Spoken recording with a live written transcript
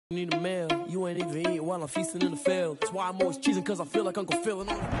Need a meal, you ain't even eating while I'm feasting in the field. That's why I'm always cheesing, cause I feel like Uncle Phil.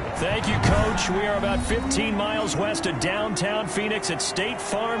 Thank you, Coach. We are about 15 miles west of downtown Phoenix at State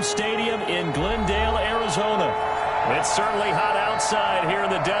Farm Stadium in Glendale, Arizona. It's certainly hot outside here in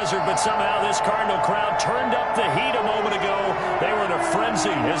the desert, but somehow this Cardinal crowd turned up the heat a moment ago. They were in a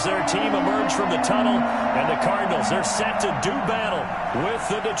frenzy as their team emerged from the tunnel, and the Cardinals, they're set to do battle with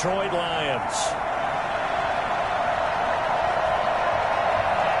the Detroit Lions.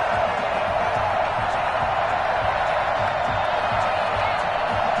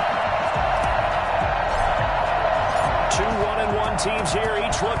 Teams here,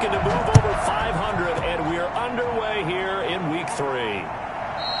 each looking to move over 500, and we're underway here in Week 3.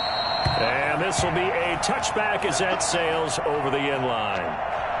 And this will be a touchback as that sails over the end line.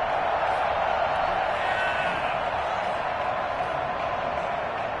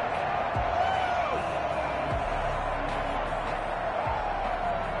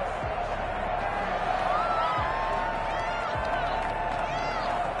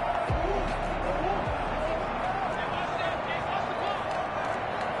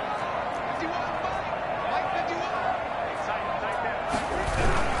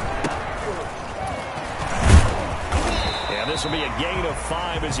 This will be a gain of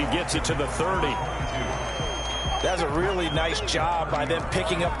 5 as he gets it to the 30. That's a really nice job by them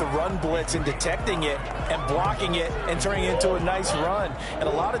picking up the run blitz and detecting it and blocking it and turning it into a nice run. And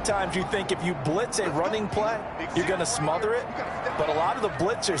a lot of times you think if you blitz a running play, you're going to smother it. But a lot of the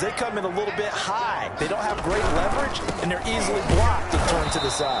blitzers, they come in a little bit high. They don't have great leverage, and they're easily blocked and turned to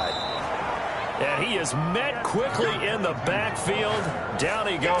the side. And he is met quickly in the backfield. Down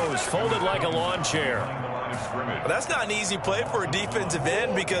he goes, folded like a lawn chair. Well, that's not an easy play for a defensive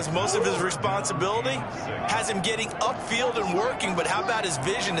end because most of his responsibility has him getting upfield and working, but how about his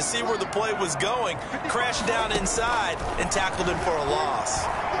vision to see where the play was going, crashed down inside, and tackled him for a loss.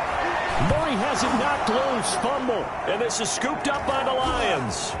 Murray has it knocked loose, fumble, and this is scooped up by the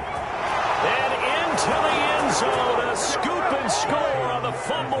Lions. And into the end zone, a scoop and score on the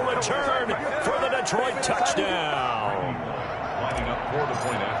fumble return for the Detroit touchdown. Lining up for the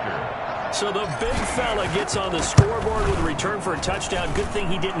point after. So the big fella gets on the scoreboard with a return for a touchdown. Good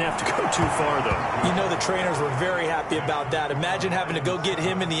thing he didn't have to go too far, though. You know the trainers were very happy about that. Imagine having to go get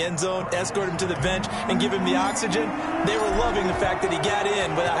him in the end zone, escort him to the bench, and give him the oxygen. They were loving the fact that he got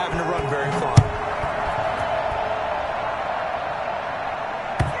in without having to run very far.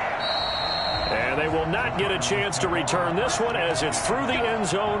 And they will not get a chance to return this one as it's through the end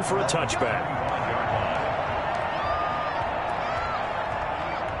zone for a touchback.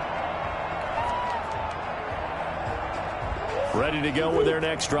 Ready to go with their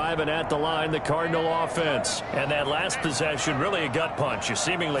next drive, and at the line, the Cardinal offense. And that last possession, really a gut punch. You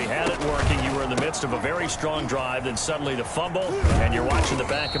seemingly had it working. You were in the midst of a very strong drive, then suddenly the fumble, and you're watching the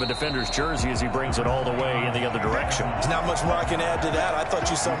back of a defender's jersey as he brings it all the way in the other direction. There's not much more I can add to that. I thought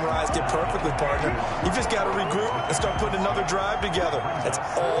you summarized it perfectly, partner. You just got to regroup and start putting another drive together. That's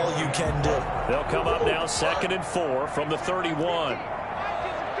all you can do. They'll come up now 2nd and 4 from the 31.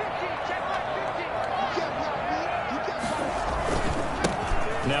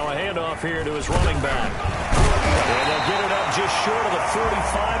 Now a handoff here to his running back. And they'll get it up just short of the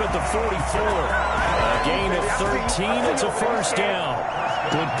 45 at the 44. A gain of 13. It's a first down.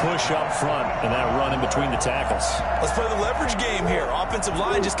 Good push up front and that run in between the tackles. Let's play the leverage game here. Offensive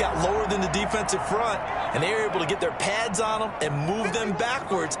line just got lower than the defensive front, and they were able to get their pads on them and move them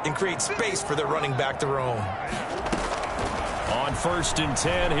backwards and create space for their running back to roam. On 1st and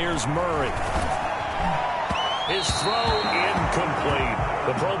 10, here's Murray. His throw incomplete.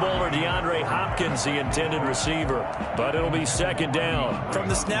 The Pro Bowler DeAndre Hopkins, the intended receiver, but it'll be 2nd down. From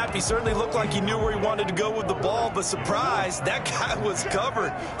the snap, he certainly looked like he knew where he wanted to go with the ball, but surprise, that guy was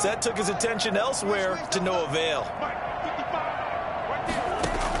covered. So that took his attention elsewhere to no avail.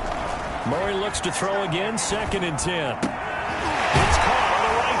 Murray looks to throw again, 2nd and 10. It's caught on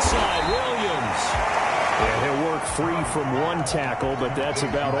the right side, Williams. And he'll work free from one tackle, but that's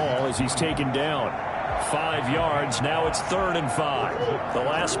about all as he's taken down. 5 yards. Now it's 3rd and 5. The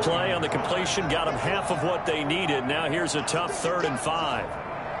last play on the completion got them half of what they needed. Now here's a tough 3rd and 5.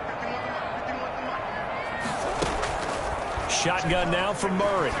 Shotgun now from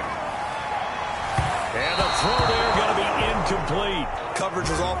Murray. And the throw there going to be incomplete. Coverage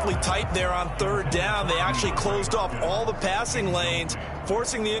was awfully tight there on 3rd down. They actually closed off all the passing lanes,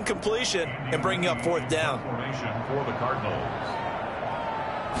 forcing the incompletion and bringing up 4th down. Formation for the Cardinals.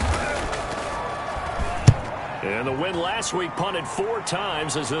 And the win last week punted 4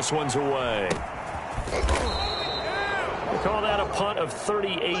 times as this one's away. We'll call that a punt of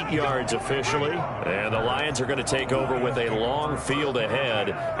 38 yards officially. And the Lions are going to take over with a long field ahead.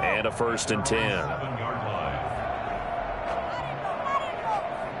 And a 1st and 10. 7-yard line.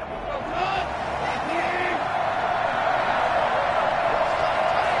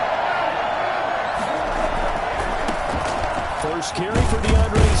 First carry for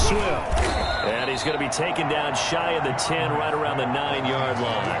DeAndre Swift. And he's going to be taken down shy of the 10, right around the 9-yard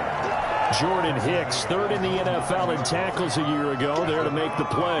line. Jordan Hicks, 3rd in the NFL in tackles a year ago, there to make the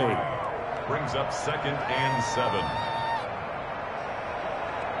play. Brings up 2nd and 7.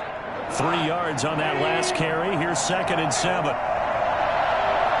 3 yards on that last carry. Here's 2nd and 7.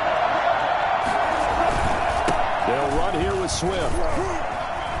 They'll run here with Swift.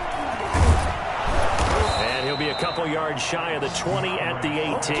 And he'll be a couple yards shy of the 20 at the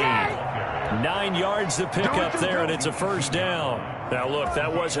 18. 9 yards to pick up there, and it's a 1st down. Now, look,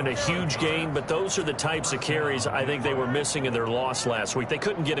 that wasn't a huge gain, but those are the types of carries I think they were missing in their loss last week. They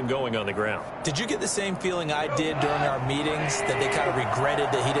couldn't get him going on the ground. Did you get the same feeling I did during our meetings, that they kind of regretted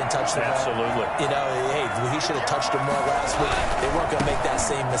that he didn't touch the ball? Absolutely. You know, hey, he should have touched him more last week. They weren't going to make that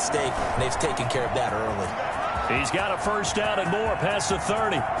same mistake, and they've taken care of that early. He's got a 1st down and more past the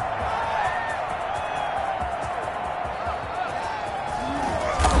 30.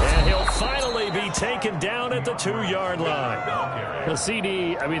 And he'll finally be taken down at the 2-yard line. The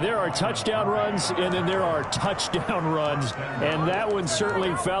CD, I mean, there are touchdown runs, and then there are touchdown runs, and that one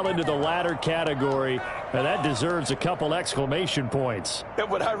certainly fell into the latter category, and that deserves a couple exclamation points.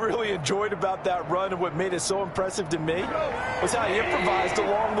 And what I really enjoyed about that run and what made it so impressive to me was how he improvised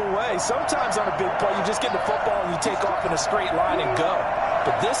along the way. Sometimes on a big play, you just get the football and you take off in a straight line and go.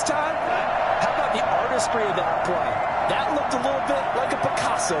 But this time, how about the artistry of that play? That looked a little bit like a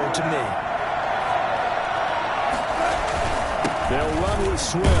Picasso to me. They'll run with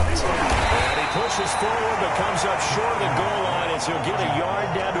Swift. And he pushes forward but comes up short of the goal line as he'll get a yard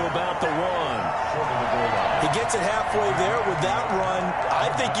down to about the 1. He gets it halfway there with that run.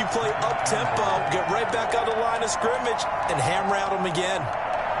 I think you play up-tempo, get right back on the line of scrimmage, and hammer out him again.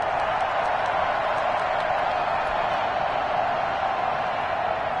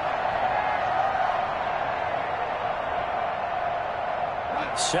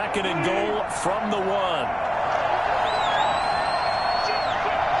 Second and goal from the 1.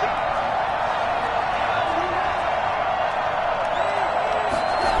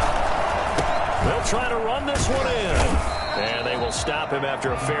 They'll try to run this one in. And they will stop him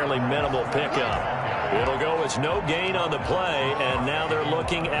after a fairly minimal pickup. It'll go as no gain on the play, and now they're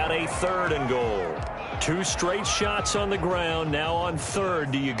looking at a 3rd and goal. 2 straight shots on the ground. Now on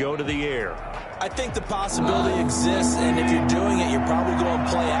 3rd, do you go to the air? I think the possibility exists, and if you're doing it, you're probably going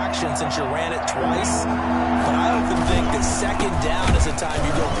play action since you ran it twice. But I often think that 2nd down is the time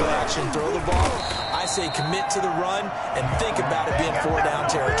you go play action, throw the ball. I say commit to the run and think about it being 4-down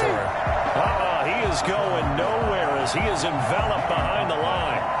territory. He is going nowhere as he is enveloped behind the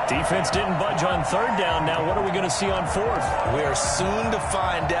line. Defense didn't budge on 3rd down. Now what are we going to see on 4th? We are soon to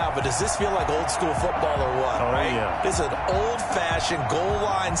find out, but does this feel like old school football or what? Oh, right? Yeah. This is an old-fashioned goal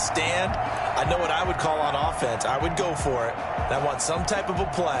line stand. I know what I would call on offense. I would go for it. And I want some type of a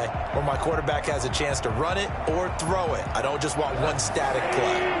play where my quarterback has a chance to run it or throw it. I don't just want one static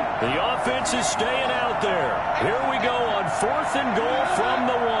play. The offense is staying out there. Here we go on 4th and goal from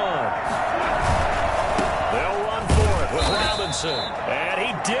the 1. They'll run for it with Robinson. And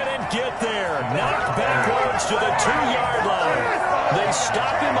he didn't get there. Knocked backwards to the 2-yard line. They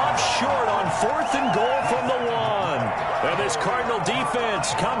stop him up short on 4th and goal from the 1. And this Cardinal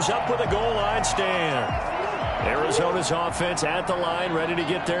defense comes up with a goal line stand. Arizona's offense at the line, ready to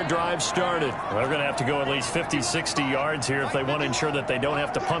get their drive started. They're going to have to go at least 50, 60 yards here if they want to ensure that they don't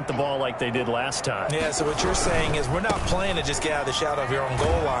have to punt the ball like they did last time. Yeah, so what you're saying is we're not playing to just get out of the shadow of your own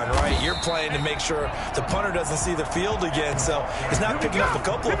goal line, right? You're playing to make sure the punter doesn't see the field again. So it's not picking up a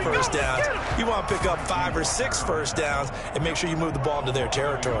couple of 1st downs. You want to pick up 5 or 6 1st downs and make sure you move the ball into their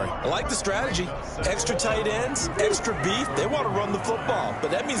territory. I like the strategy. Extra tight ends, extra beef. They want to run the football, but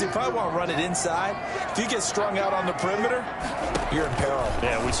that means they probably want to run it inside. If you get strung out on the perimeter, you're in peril.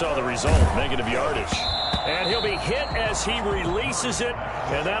 Yeah, we saw the result, negative yardage. And he'll be hit as he releases it,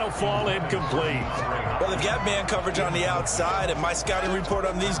 and that'll fall incomplete. Well, they've got man coverage on the outside, and my scouting report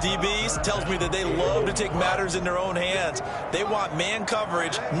on these DBs tells me that they love to take matters in their own hands. They want man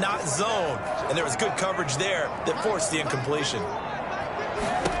coverage, not zone. And there was good coverage there that forced the incompletion.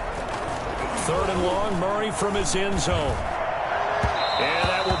 3rd and long, Murray from his end zone. And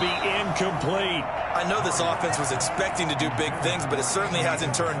that will be incomplete. I know this offense was expecting to do big things, but it certainly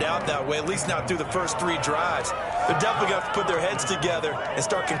hasn't turned out that way, at least not through the first 3 drives. They're definitely going to have to put their heads together and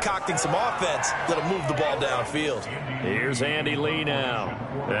start concocting some offense that'll move the ball downfield. Here's Andy Lee now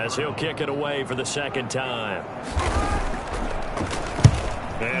as he'll kick it away for the 2nd time.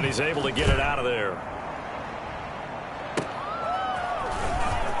 And he's able to get it out of there.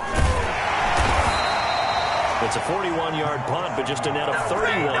 It's a 41-yard punt, but just a net of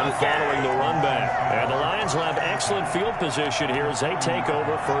 31 following the run back. And the Lions will have excellent field position here as they take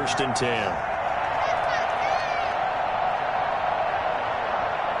over 1st and 10.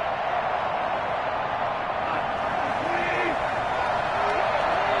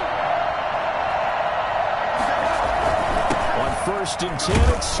 On 1st and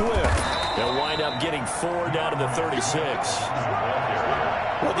 10, it's Swift. They'll wind up getting 4 down to the 36.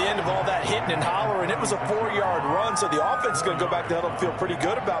 Well, the end of all that hitting and hollering, it was a 4-yard run, so the offense is going to go back to huddle and feel pretty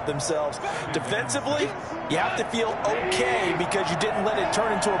good about themselves. Defensively, you have to feel okay because you didn't let it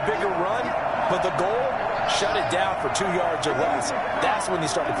turn into a bigger run, but the goal, shut it down for 2 yards or less. That's when you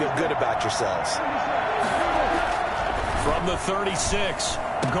start to feel good about yourselves. From the 36,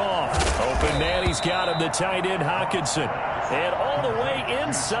 Goff. Open man, he's got him, the tight end Hockenson. And all the way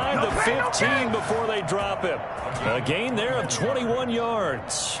inside the 15 before they drop him. A gain there of 21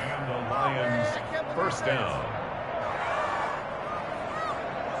 yards. And the Lions, 1st down.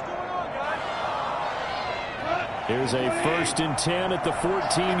 Here's a 1st and 10 at the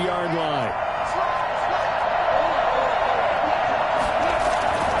 14-yard line.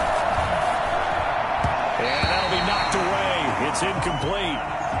 And that'll be knocked away. It's incomplete.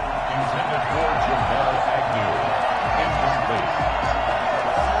 Intended for Jamal Agnew. Incomplete.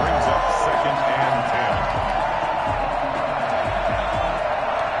 Brings up 2nd and 10.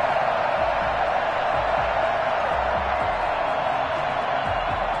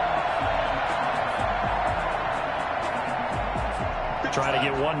 Trying to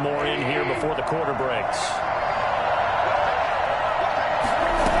get one more in here before the quarter breaks.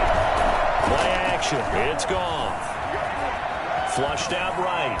 Play action. It's gone. Flushed out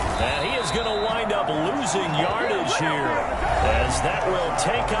right. And he is going to wind up losing yardage here, as that will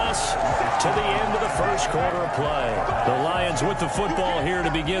take us to the end of the 1st quarter of play. The Lions with the football here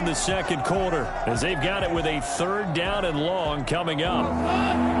to begin the 2nd quarter, as they've got it with a 3rd down and long coming up.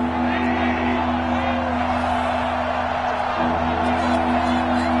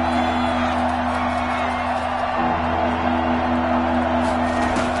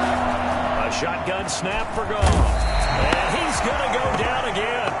 Shotgun snap for Goff. And he's going to go down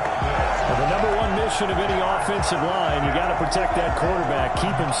again. Well, the #1 mission of any offensive line, you got to protect that quarterback,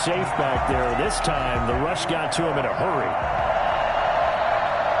 keep him safe back there. This time, the rush got to him in a hurry.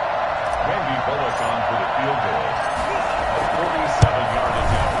 Randy Bullock on for the field goal. A 47-yard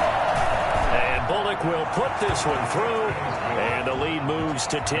attempt. And Bullock will put this one through, and the lead moves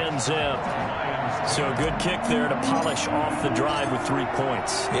to 10-zip. So a good kick there to polish off the drive with 3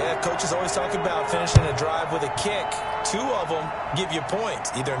 points. Yeah, coaches always talk about finishing a drive with a kick. 2 of them give you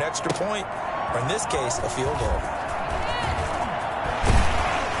points, either an extra point or, in this case, a field goal.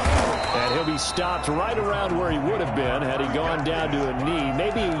 And he'll be stopped right around where he would have been had he gone down to a knee,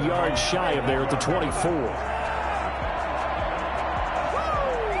 maybe a yard shy of there at the 24.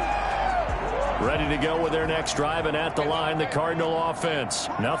 Ready to go with their next drive, and at the line, the Cardinal offense.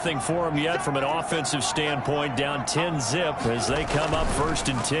 Nothing for them yet from an offensive standpoint, down 10-zip as they come up 1st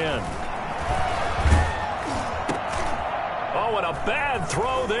and 10. Oh, and a bad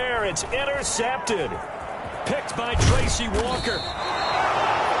throw there. It's intercepted. Picked by Tracy Walker.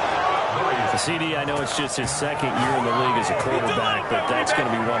 CD, I know it's just his 2nd year in the league as a quarterback, but that's going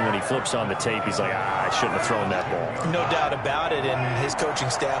to be one when he flips on the tape. He's like, I shouldn't have thrown that ball. No doubt about it, and his coaching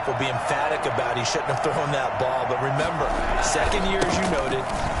staff will be emphatic about he shouldn't have thrown that ball. But remember, 2nd year, as you noted,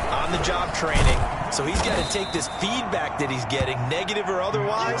 on-the-job training. So he's got to take this feedback that he's getting, negative or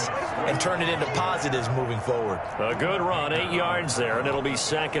otherwise, and turn it into positives moving forward. A good run, 8 yards there, and it'll be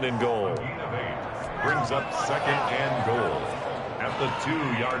 2nd and goal. Brings up 2nd and goal at the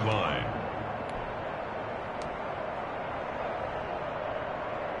 2-yard line.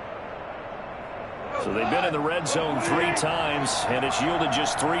 So they've been in the red zone 3 times, and it's yielded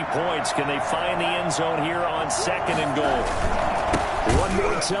just 3 points. Can they find the end zone here on 2nd and goal? One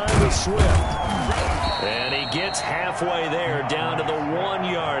more time with Swift. And he gets halfway there, down to the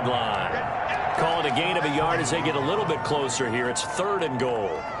 1-yard line. Call it a gain of a yard as they get a little bit closer here. It's 3rd and goal.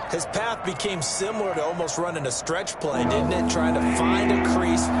 His path became similar to almost running a stretch play, didn't it? Trying to find a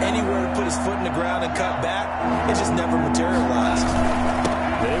crease, anywhere to put his foot in the ground and cut back. It just never materialized.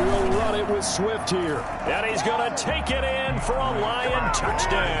 They will run it with Swift here. And he's going to take it in for a Lion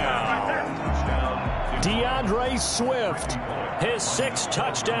touchdown. DeAndre Swift, his 6th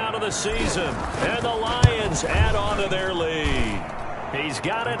touchdown of the season. And the Lions add on to their lead. He's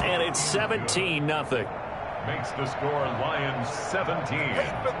got it, and it's 17-0. Makes the score Lions 17.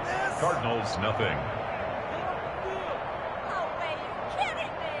 Cardinals nothing.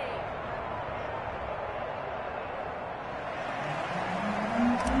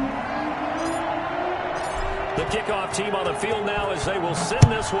 The kickoff team on the field now as they will send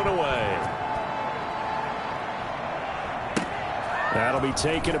this one away. That'll be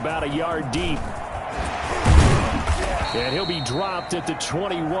taken about a yard deep. And he'll be dropped at the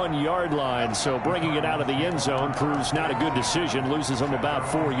 21-yard line. So bringing it out of the end zone proves not a good decision. Loses him about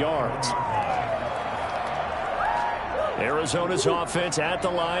 4 yards. Arizona's offense at the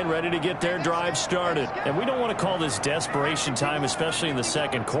line, ready to get their drive started. And we don't want to call this desperation time, especially in the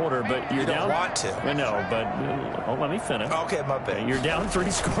second quarter, but you're down. You don't want to. I know, but let me finish. Okay, my bad. You're down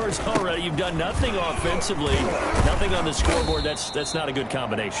 3 scores already. You've done nothing offensively, nothing on the scoreboard. That's not a good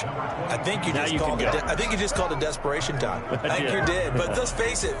combination. I think you just called it desperation time. I think you did. But let's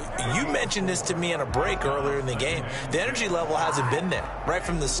face it, you mentioned this to me in a break earlier in the game. The energy level hasn't been there right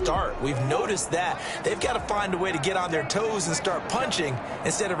from the start. We've noticed that. They've got to find a way to get on their toes and start punching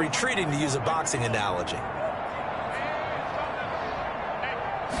instead of retreating, to use a boxing analogy.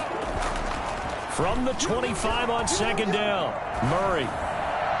 From the 25 on second down, Murray.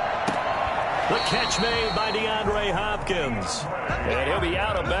 The catch made by DeAndre Hopkins. And he'll be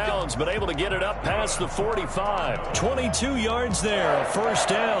out of bounds, but able to get it up past the 45. 22 yards there, a first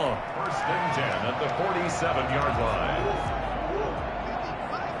down. First and 10 at the 47-yard line.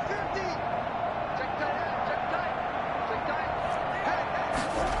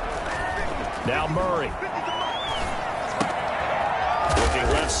 Now Murray. Looking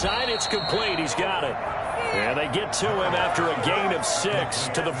left side, it's complete. He's got it. And they get to him after a gain of 6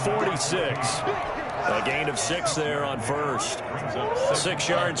 to the 46. A gain of 6 there on first. 6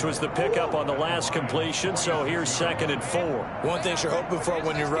 yards was the pickup on the last completion, so here's 2nd and 4. One thing you're hoping for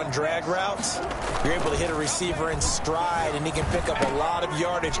when you run drag routes, you're able to hit a receiver in stride, and he can pick up a lot of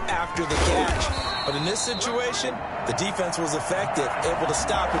yardage after the catch. But in this situation, the defense was effective, able to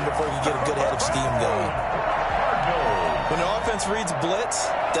stop him before he could get a good head of steam going. When the offense reads blitz,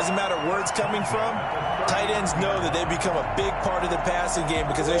 doesn't matter where it's coming from, tight ends know that they become a big part of the passing game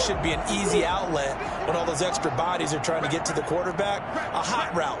because there should be an easy outlet when all those extra bodies are trying to get to the quarterback. A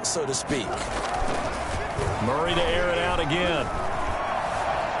hot route, so to speak. Murray to air it out again.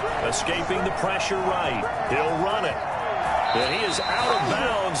 Escaping the pressure right. He'll run it. And he is out of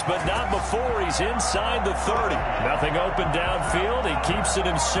bounds, but not before he's inside the 30. Nothing open downfield. He keeps it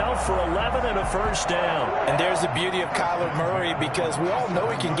himself for 11 and a first down. And there's the beauty of Kyler Murray, because we all know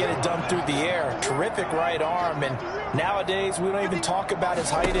he can get it done through the air. Terrific right arm, and nowadays we don't even talk about his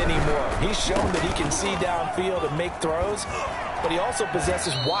height anymore. He's shown that he can see downfield and make throws, but he also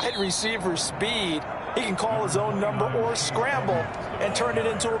possesses wide receiver speed. He can call his own number or scramble and turn it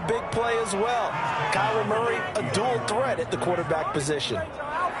into a big play as well. Kyler Murray, a dual threat at the quarterback position.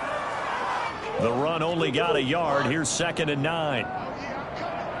 The run only got a yard. Here's 2nd and 9.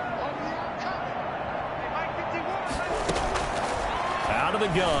 Out of the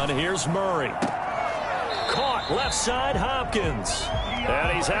gun, here's Murray. Caught left side, Hopkins.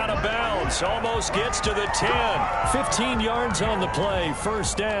 And he's out of bounds. Almost gets to the 10. 15 yards on the play.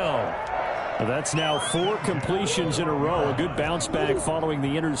 First down. That's now 4 completions in a row. A good bounce back following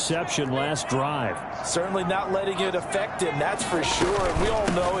the interception last drive. Certainly not letting it affect him, that's for sure. And we all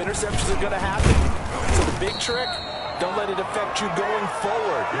know interceptions are going to happen. So the big trick, don't let it affect you going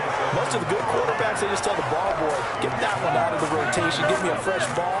forward. Most of the good quarterbacks, they just tell the ball boy, get that one out of the rotation, give me a fresh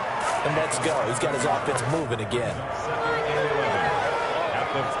ball, and let's go. He's got his offense moving again. At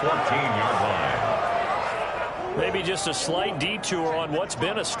the 14-yard line. Maybe just a slight detour on what's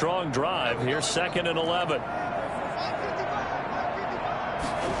been a strong drive. Here's 2nd and 11.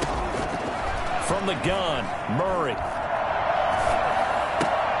 From the gun, Murray.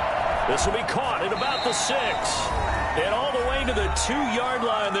 This will be caught at about the 6. And all the way to the 2-yard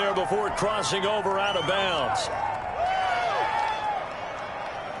line there before crossing over out of bounds.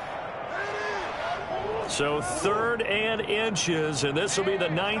 So 3rd and inches, and this will be the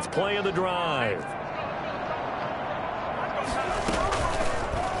 9th play of the drive.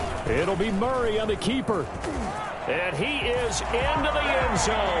 It'll be Murray on the keeper. And he is into the end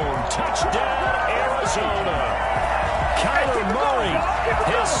zone. Touchdown, Arizona. Kyler Murray,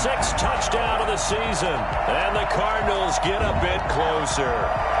 his 6th touchdown of the season. And the Cardinals get a bit closer.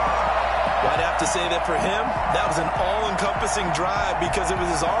 I'd have to say that for him, that was an all-encompassing drive because it was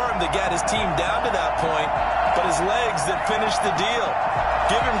his arm that got his team down to that point, but his legs that finished the deal.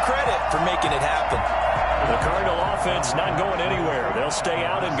 Give him credit for making it happen. The Cardinal offense not going anywhere. They'll stay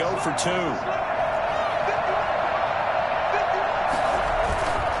out and go for 2.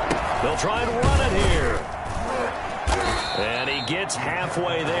 They'll try and run it here. And he gets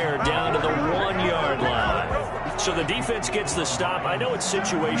halfway there down to the 1-yard line. So the defense gets the stop. I know it's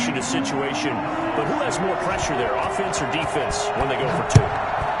situation to situation, but who has more pressure there, offense or defense, when they go for two?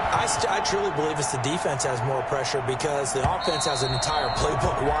 I truly believe it's the defense has more pressure because the offense has an entire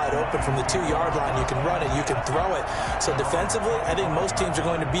playbook wide open from the 2-yard line. You can run it, you can throw it. So defensively, I think most teams are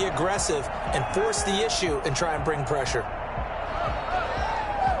going to be aggressive and force the issue and try and bring pressure.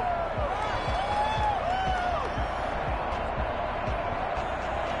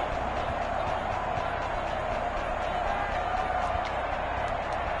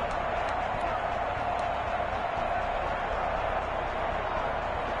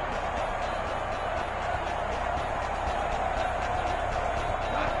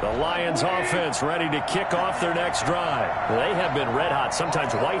 The Lions offense ready to kick off their next drive. They have been red hot,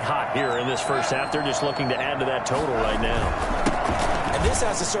 sometimes white hot here in this first half. They're just looking to add to that total right now. And this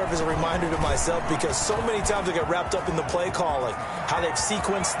has to serve as a reminder to myself because so many times I get wrapped up in the play calling, how they've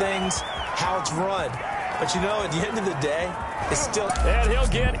sequenced things, how it's run. But you know, at the end of the day, it's still... And he'll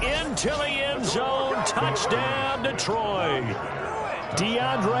get into the end zone. Touchdown, Detroit.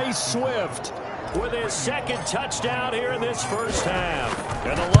 DeAndre Swift with his second touchdown here in this first half.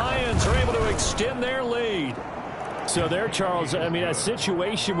 And the Lions are able to extend their lead. So there, Charles, I mean, a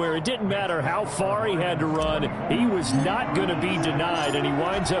situation where it didn't matter how far he had to run, he was not going to be denied, and he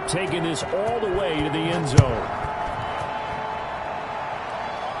winds up taking this all the way to the end zone.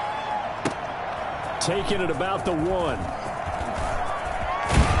 Taking it about the 1.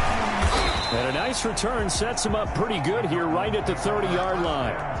 And a nice return sets him up pretty good here right at the 30-yard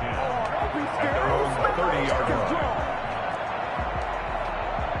line. At their own 30-yard line.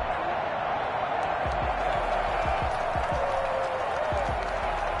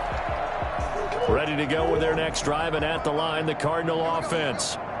 Ready to go with their next drive, and at the line, the Cardinal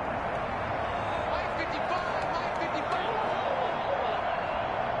offense.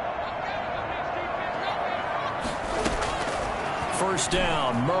 First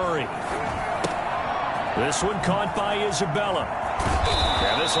down, Murray. This one caught by Isabella.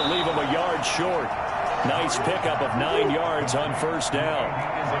 And this will leave him a yard short. Nice pickup of 9 yards on first down.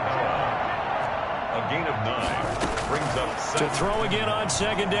 A gain of 9 brings up to throw again on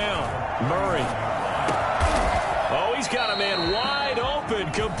second down. Murray. Oh, he's got a man wide open,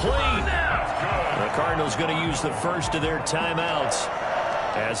 complete. The Cardinals going to use the first of their timeouts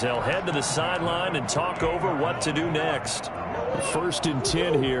as they'll head to the sideline and talk over what to do next. First and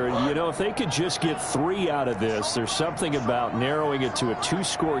 10 here. You know, if they could just get 3 out of this, there's something about narrowing it to a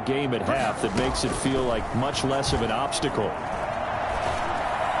 2-score game at half that makes it feel like much less of an obstacle.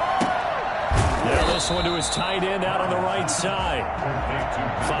 Now this one to his tight end out on the right side.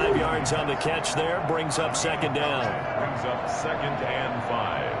 5 yards on the catch there. Brings up second down. Brings up second and 5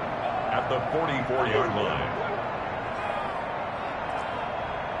 at the 44-yard line.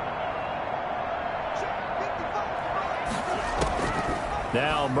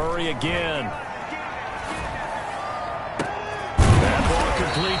 Now Murray again. That ball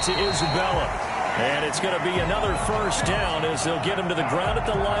complete to Isabella. And it's going to be another first down as they'll get him to the ground at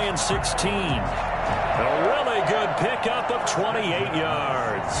the Lions 16. A really good pickup of 28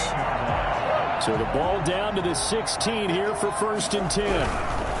 yards. So the ball down to the 16 here for first and 10.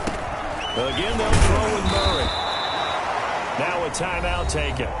 Again, they'll throw with Murray. Now a timeout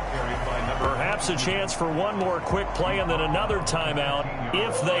taken. Perhaps a chance for one more quick play and then another timeout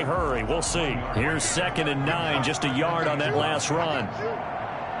if they hurry. We'll see. Here's second and 9, just a yard on that last run.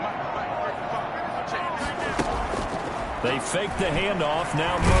 They fake the handoff.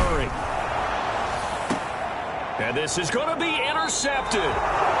 Now Murray. And this is going to be intercepted.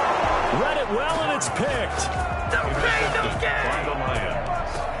 Read it well, and it's picked. By the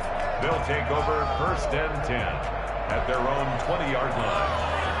Lions. They'll take over first and 10 at their own 20-yard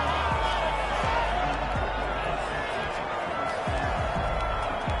line.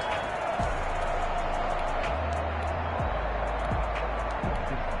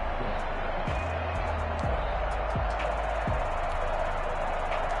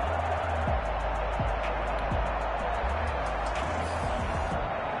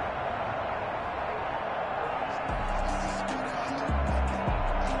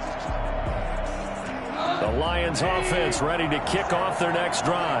 Offense ready to kick off their next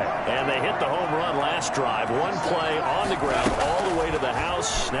drive. And they hit the home run last drive. One play on the ground all the way to the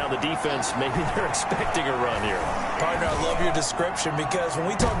house. Now the defense, maybe they're expecting a run here. Partner, I love your description because when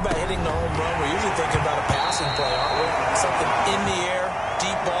we talk about hitting the home run, we're usually thinking about a passing play, aren't we? Something in the air,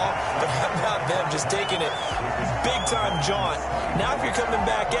 deep ball. But how about them just taking it big-time jaunt? Now if you're coming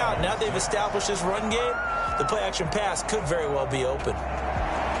back out, now they've established this run game, the play-action pass could very well be open.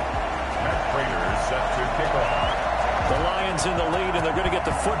 Prater set to kick off. The Lions in the lead, and they're going to get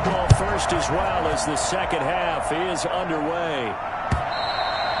the football first as well as the second half is underway.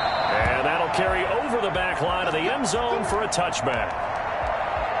 And that'll carry over the back line of the end zone for a touchback.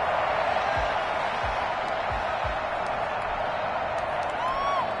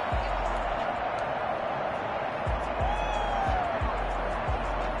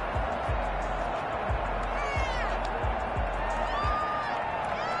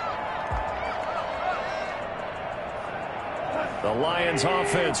 The Lions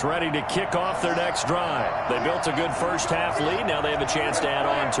offense ready to kick off their next drive. They built a good first half lead. Now they have a chance to add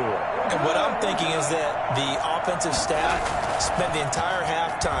on to it. And what I'm thinking is that the offensive staff spent the entire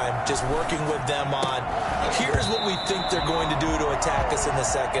halftime just working with them on, here's what we think they're going to do to attack us in the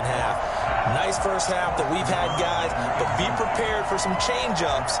second half. Nice first half that we've had, guys, but be prepared for some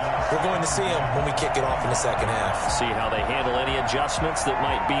change-ups. We're going to see them when we kick it off in the second half. See how they handle any adjustments that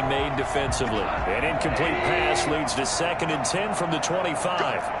might be made defensively. An incomplete pass leads to 2nd and 10 from the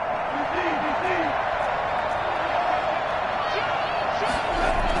 25.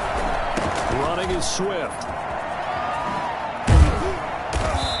 Running is Swift.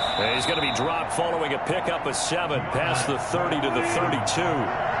 And he's going to be dropped following a pickup of 7 past the 30 to the 32.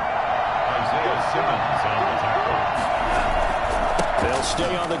 They'll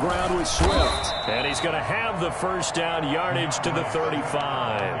stay on the ground with Swift. And he's going to have the first down, yardage to the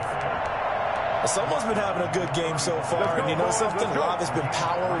 35. Someone's been having a good game so far, and you know something? A lot has been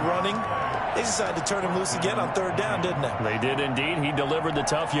power running. They decided to turn him loose again on 3rd down, didn't they? They did indeed. He delivered the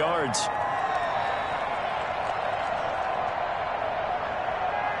tough yards.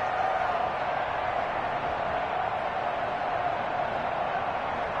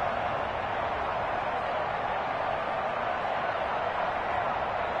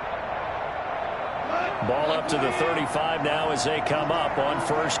 Ball up to the 35 now as they come up on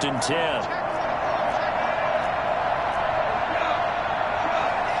 1st and 10.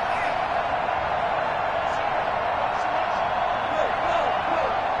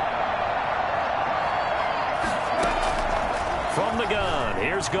 From the gun,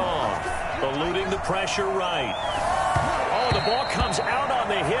 here's Goff, eluding the pressure right. Oh, the ball comes out on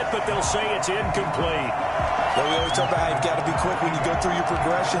the hit, but they'll say it's incomplete. Well, we always talk about how you've got to be quick when you go through your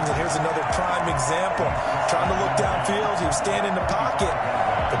progressions, and here's another prime example. Trying to look downfield, he was standing in the pocket,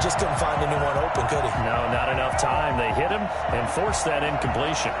 but just couldn't find anyone open, could he? No, not enough time. They hit him and forced that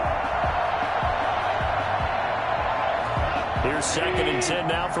incompletion. Here's 2nd and 10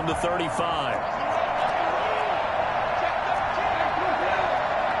 now from the 35.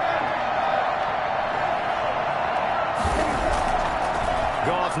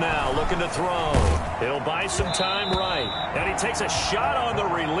 Goff now looking to throw. He'll buy some time right. And he takes a shot on the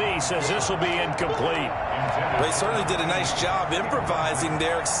release as this will be incomplete. They certainly did a nice job improvising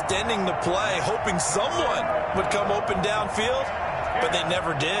there, extending the play, hoping someone would come open downfield, but they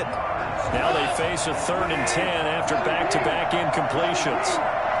never did. Now they face a 3rd and 10 after back-to-back incompletions.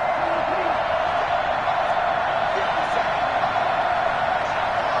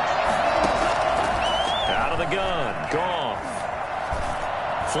 Out of the gun, Goff.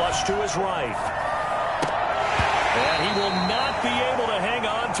 Flush to his right. And he will not be able to hang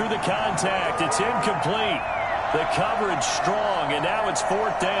on through the contact. It's incomplete. The coverage strong, and now it's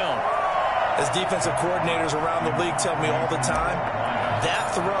 4th down. As defensive coordinators around the league tell me all the time,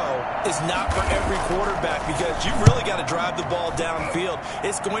 that throw is not for every quarterback because you've really got to drive the ball downfield.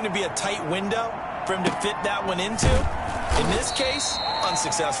 It's going to be a tight window for him to fit that one into. In this case,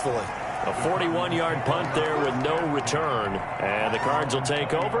 unsuccessfully. A 41-yard punt there with no return. And the Cards will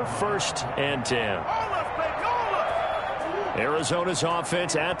take over 1st and 10. Arizona's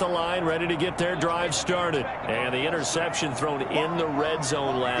offense at the line, ready to get their drive started. And the interception thrown in the red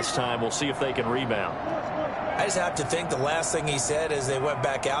zone last time. We'll see if they can rebound. I just have to think the last thing he said as they went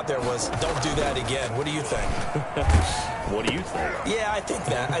back out there was, don't do that again. What do you think? What do you think? Yeah, I think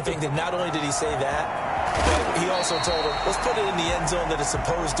that. I think that not only did he say that, but he also told him, let's put it in the end zone that it's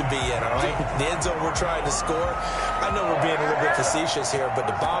supposed to be in, all right? The end zone we're trying to score. I know we're being a little bit facetious here, but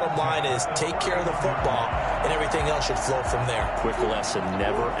the bottom line is take care of the football, and everything else should flow from there. Quick lesson,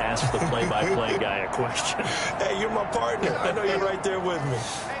 never ask the play-by-play guy a question. Hey, you're my partner. I know you're right there with me.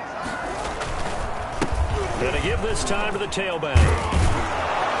 Going to give this time to the tailback.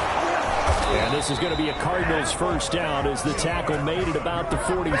 And this is going to be a Cardinals first down as the tackle made at about the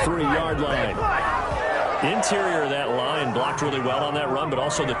 43-yard line. Interior of that line blocked really well on that run, but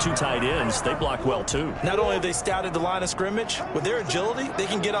also the 2 tight ends, they blocked well too. Not only have they scouted the line of scrimmage, with their agility, they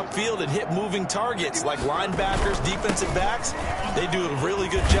can get upfield and hit moving targets like linebackers, defensive backs. They do a really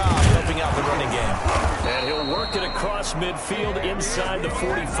good job helping out the running game. And he'll work it across midfield inside the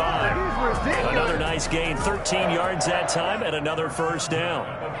 45. Another nice gain, 13 yards that time, and another first down.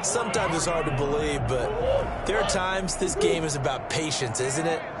 Sometimes it's hard to believe, but there are times this game is about patience, isn't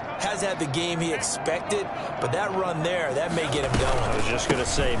it? Has had the game he expected, but that run there, that may get him going. I was just going to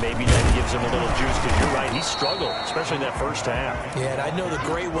say, maybe that gives him a little juice, because you're right, he struggled, especially in that first half. Yeah, and I know the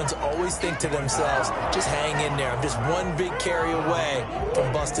great ones always think to themselves, just hang in there. I'm just one big carry away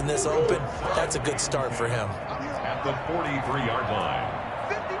from busting this open. That's a good start for him. At the 43-yard line.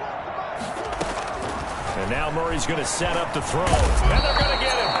 And now Murray's going to set up to throw. And they're going to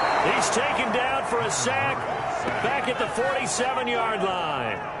get him. He's taken down for a sack back at the 47-yard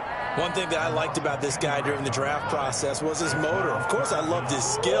line. One thing that I liked about this guy during the draft process was his motor. Of course, I loved his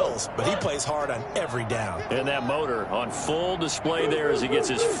skills, but he plays hard on every down. And that motor on full display there as he gets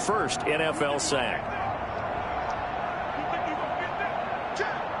his first NFL sack.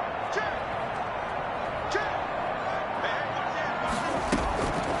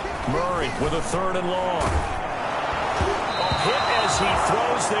 Murray with a 3rd and long. Hit as he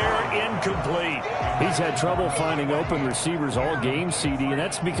throws there, incomplete. He's had trouble finding open receivers all game, CD, and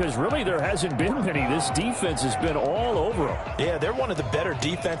that's because really there hasn't been many. This defense has been all over them. Yeah, they're one of the better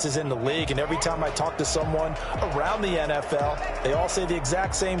defenses in the league, and every time I talk to someone around the NFL, they all say the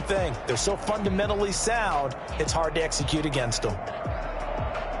exact same thing. They're so fundamentally sound, it's hard to execute against them.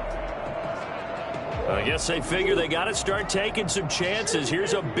 I guess they figure they got to start taking some chances.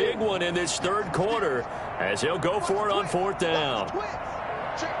 Here's a big one in this 3rd quarter as he'll go for it on 4th down.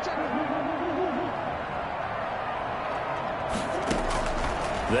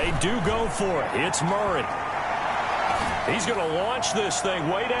 They do go for it. It's Murray. He's going to launch this thing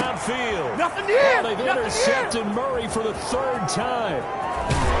way downfield. Nothing here. They've intercepted Murray for the 3rd time.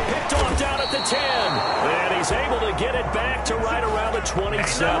 Picked off down at the 10. And he's able to get it back to right around the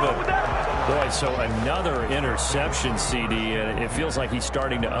 27. Boy, so another interception, CD, and it feels like he's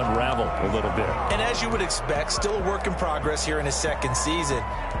starting to unravel a little bit. And as you would expect, still a work in progress here in his 2nd season.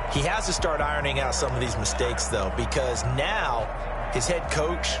 He has to start ironing out some of these mistakes, though, because now his head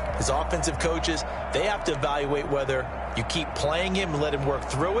coach, his offensive coaches, they have to evaluate whether you keep playing him and let him work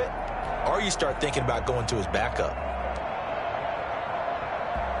through it, or you start thinking about going to his backup.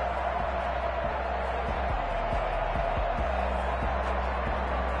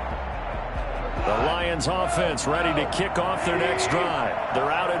 The Lions offense ready to kick off their next drive.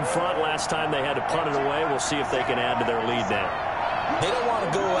 They're out in front. Last time they had to punt it away. We'll see if they can add to their lead now. They don't want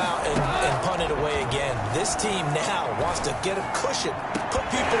to go out and punt it away again. This team now wants to get a cushion, put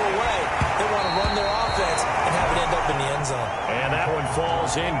people away. They want to run their offense and have it end up in the end zone. And that one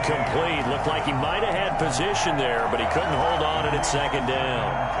falls incomplete. Looked like he might have had position there, but he couldn't hold on it at 2nd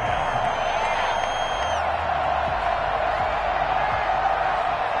down.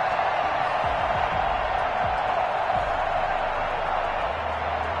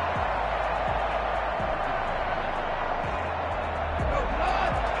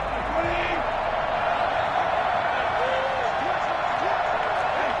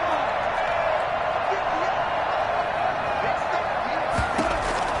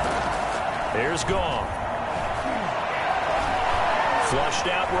 Here's Gong. Flushed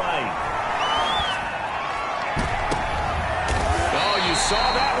out right. Oh, you saw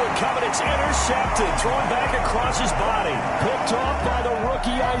that one coming. It's intercepted. Thrown back across his body. Picked off by the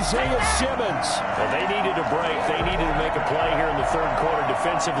rookie Isaiah Simmons. Well, they needed a break. They needed to make a play here in the 3rd quarter.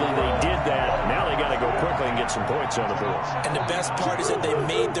 Defensively, they did that. Now they got to go quickly and get some points on the board. And the best part is that they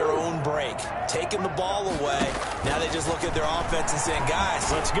made their own break, taking the ball away. Now they just look at their offense and saying,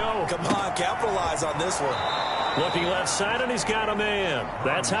 guys, let's go. Come on, capitalize on this one. Looking left side, and he's got a man.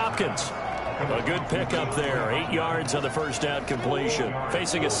 That's Hopkins. A good pickup there. 8 yards on the first down completion.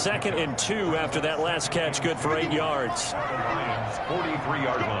 Facing a 2nd and 2 after that last catch. Good for 8 yards. Lions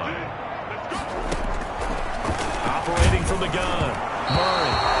 43-yard line. Operating from the gun. Murray.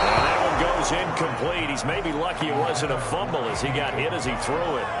 And that one goes incomplete. He's maybe lucky it wasn't a fumble as he got hit as he threw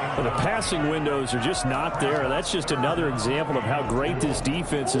it. Well, the passing windows are just not there. That's just another example of how great this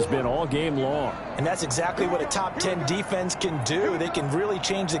defense has been all game long. And that's exactly what a top 10 defense can do. They can really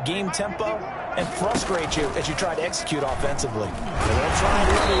change the game tempo and frustrate you as you try to execute offensively. And they'll try and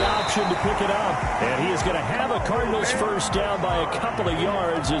run the option to pick it up. And he is going to have a Cardinals first down by a couple of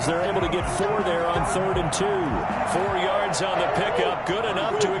yards as they're able to get 4 there on 3rd and 2. 4 yards on the pickup. Good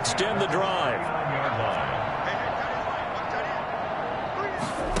enough to extend the drive.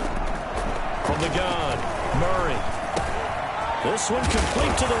 From the gun, Murray. This one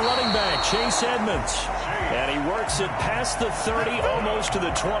complete to the running back, Chase Edmonds. And he works it past the 30, almost to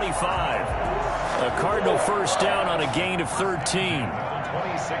the 25. A Cardinal first down on a gain of 13.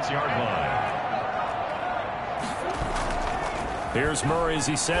 26-yard line. Here's Murray as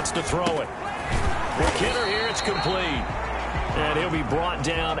he sets to throw it. With Kidder here, it's complete. And he'll be brought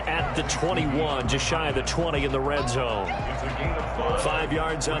down at the 21, just shy of the 20 in the red zone. 5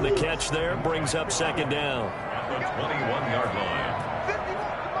 yards on the catch there, brings up second down. At the 21-yard line.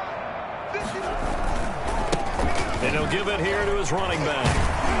 And he'll give it here to his running back.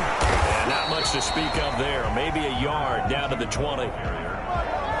 And not much to speak of there. Maybe a yard down to the 20.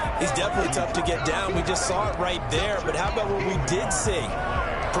 He's definitely tough to get down. We just saw it right there. But how about what we did see?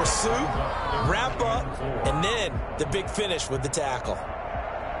 Pursuit, wrap up, and then the big finish with the tackle.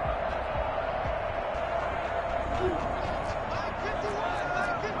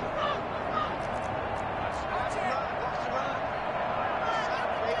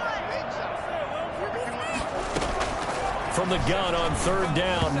 From the gun on third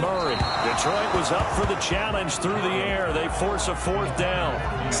down, Murray. Detroit was up for the challenge through the air. They force a fourth down.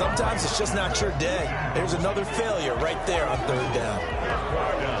 Sometimes it's just not your day. There's another failure right there on third down.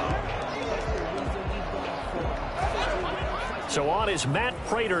 So on is Matt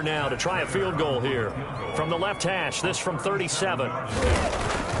Prater now to try a field goal here. From the left hash, this from 37. And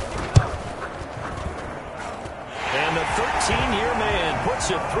the 13-year man puts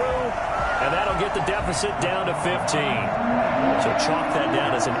it through, and that'll get the deficit down to 15. So chalk that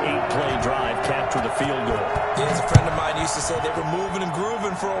down as an 8-play drive, capture the field goal. Yeah, as a friend of mine used to say, they were moving and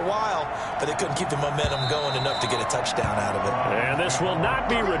grooving for a while, but they couldn't keep the momentum going enough to get a touchdown out of it. And this will not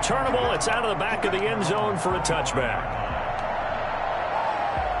be returnable. It's out of the back of the end zone for a touchback.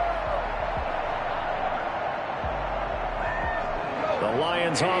 The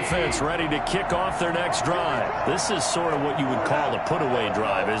Lions offense ready to kick off their next drive. This is sort of what you would call a put-away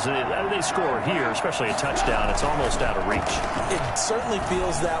drive, isn't it? They score here, especially a touchdown. It's almost out of reach. It certainly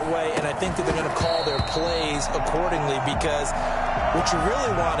feels that way, and I think that they're going to call their plays accordingly because what you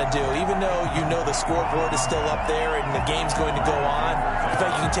really want to do, even though you know the scoreboard is still up there and the game's going to go on, I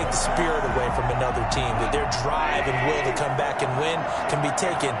think you can take the spirit away from another team, that their drive and will to come back and win can be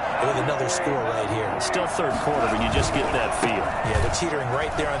taken with another score right here. Still third quarter, but you just get that feel. Yeah, they're teetering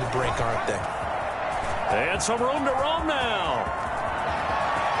right there on the brink, aren't they? And some room to roam now.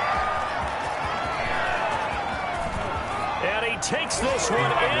 And he takes this one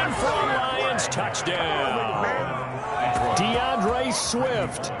in for a Lions touchdown. DeAndre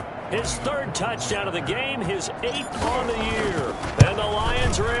Swift, his third touchdown of the game, his 8th on the year. And the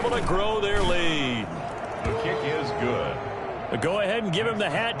Lions are able to grow their lead. The kick is good. Go ahead and give him the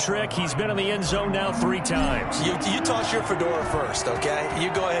hat trick. He's been in the end zone now 3 times. You toss your fedora first, okay?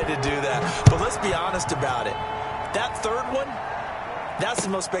 You go ahead and do that. But let's be honest about it. That third one, that's the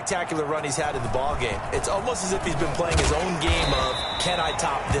most spectacular run he's had in the ballgame. It's almost as if he's been playing his own game of, can I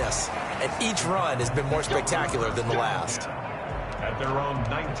top this? And each run has been more spectacular than the last. At their own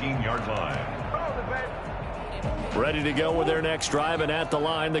 19-yard line. Ready to go with their next drive, and at the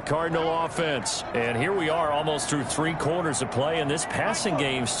line, the Cardinal offense. And here we are almost through 3 quarters of play, and this passing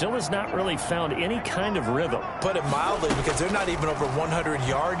game still has not really found any kind of rhythm. Put it mildly, because they're not even over 100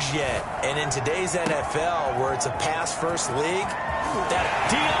 yards yet. And in today's NFL, where it's a pass-first league, that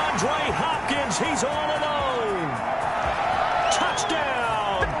DeAndre Hopkins, he's all alone.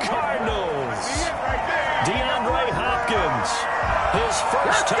 Touchdown, Cardinals. DeAndre Hopkins, his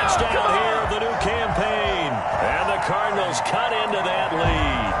first touchdown here of the new campaign. And the Cardinals cut into that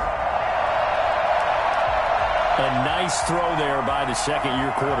lead. A nice throw there by the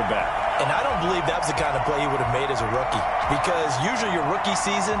second-year quarterback. And I don't believe that was the kind of play he would have made as a rookie, because usually your rookie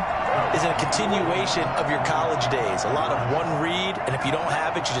season is a continuation of your college days. A lot of one read, and if you don't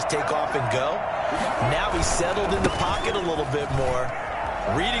have it, you just take off and go. Now he's settled in the pocket a little bit more,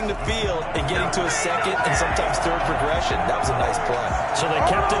 reading the field and getting to a second and sometimes third progression. That was a nice play. So they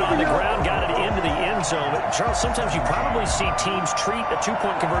kept it on the ground, got it into the end zone. Charles, sometimes you probably see teams treat a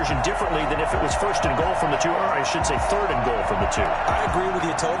 2-point conversion differently than if it was first and goal from the 2, or I should say third and goal from the 2. I agree with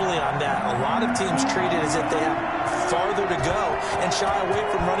you totally on that. A lot of teams treat it as if they have farther to go and shy away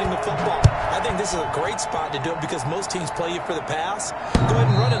from running the football. I think this is a great spot to do it because most teams play you for the pass. Go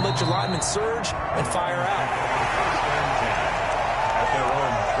ahead and run it, let your linemen surge, and fire out. At their own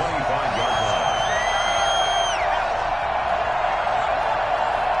 25-yard line.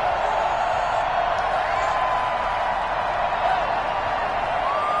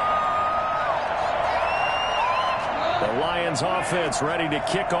 The Lions offense ready to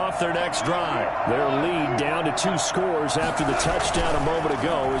kick off their next drive. Their lead down to 2 scores after the touchdown a moment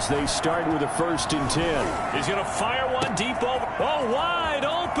ago as they start with a 1st and 10. He's going to fire one deep over. Oh, wide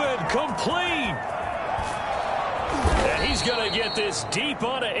open, complete. And he's going to get this deep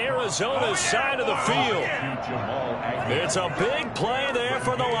onto Arizona's side of the field. It's a big play there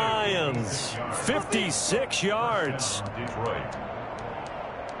for the Lions. 56 yards. Detroit.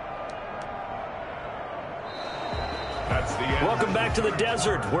 That's the end. Welcome back to the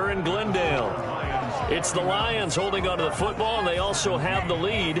desert. We're in Glendale. It's the Lions holding onto the football, and they also have the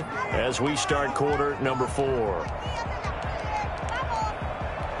lead as we start quarter number 4.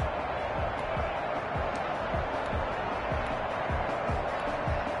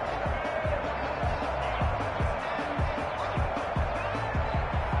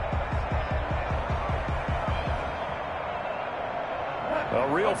 A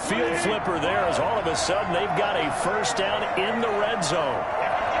real field flipper there as all of a sudden they've got a first down in the red zone.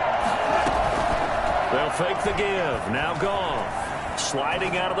 They'll fake the give. Now gone.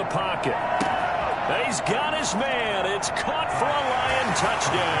 Sliding out of the pocket. He's got his man. It's caught for a Lion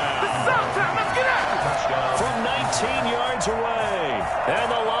touchdown. From 19 yards away. And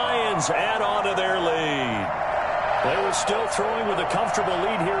the Lions add on to their lead. They were still throwing with a comfortable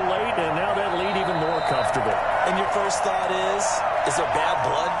lead here late, and now that lead even more comfortable. And your first thought is there bad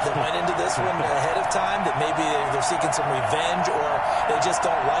blood that went into this one ahead of time, that maybe they're seeking some revenge or they just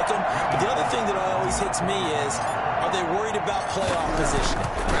don't like him? But the other thing that always hits me is, are they worried about playoff positioning?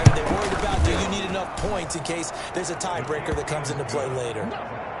 Right? Are they worried about, do you need enough points in case there's a tiebreaker that comes into play later?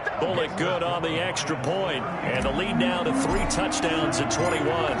 Bullet good on the extra point, and the lead now to 3 touchdowns at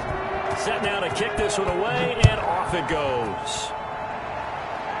 21. Set now to kick this one away, and off it goes.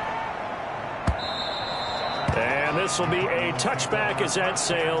 And this will be a touchback as that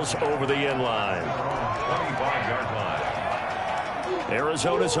sails over the end line. 25-yard line.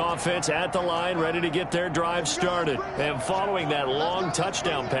 Arizona's offense at the line, ready to get their drive started. And following that long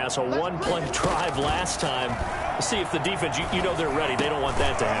touchdown pass, a one-play drive last time, see if the defense, you know they're ready. They don't want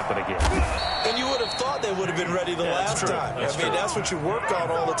that to happen again. And you would have thought they would have been ready the last time. That's what you work on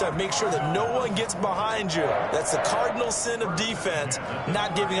all the time. Make sure that no one gets behind you. That's the cardinal sin of defense,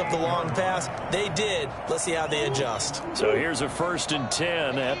 not giving up the long pass. They did. Let's see how they adjust. So here's a 1st and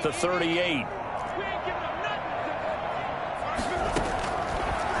 10 at the 38.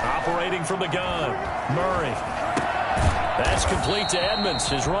 Operating from the gun, Murray. That's complete to Edmonds,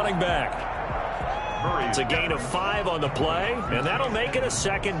 his running back. It's a gain of 5 on the play, and that'll make it a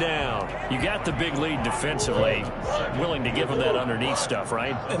 2nd down. You got the big lead defensively, willing to give them that underneath stuff,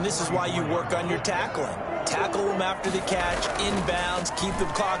 right? And this is why you work on your tackling. Tackle them after the catch, inbounds, keep the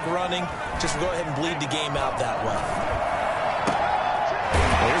clock running. Just go ahead and bleed the game out that way.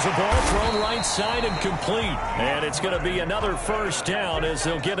 There's a ball thrown right side and complete. And it's going to be another 1st down as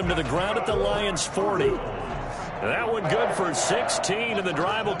they'll get him to the ground at the Lions' 40. That one good for 16, and the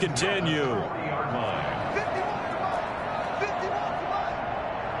drive will continue.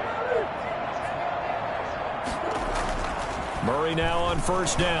 Murray now on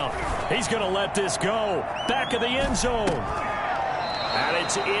 1st down. He's going to let this go. Back of the end zone. And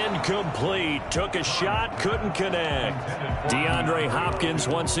it's incomplete. Took a shot, couldn't connect. DeAndre Hopkins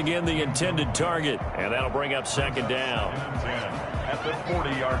once again the intended target. And that'll bring up 2nd down. At the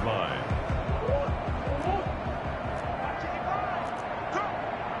 40-yard line.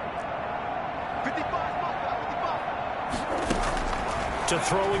 To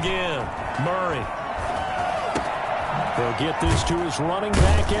throw again. Murray. They'll get this to his running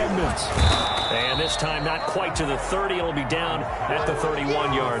back, Edmonds. And this time not quite to the 30. It'll be down at the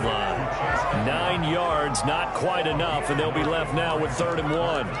 31-yard line. 9 yards, not quite enough, and they'll be left now with 3rd and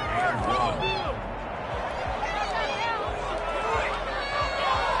 1.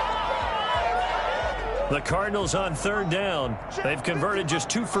 The Cardinals on 3rd down. They've converted just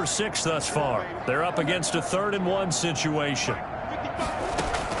 2 for 6 thus far. They're up against a 3rd and 1 situation.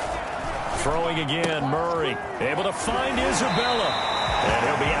 Throwing again, Murray. Able to find Isabella. And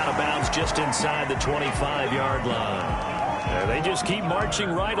he'll be out of bounds just inside the 25-yard line. And they just keep marching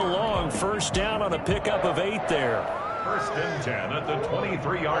right along. 1st down on a pickup of 8 there. 1st and 10 at the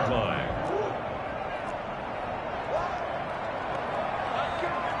 23-yard line.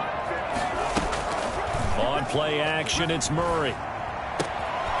 On play action, it's Murray.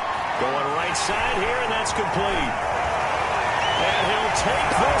 Going right side here, and that's complete. And he'll take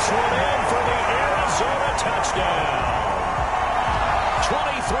this one in for the Arizona touchdown.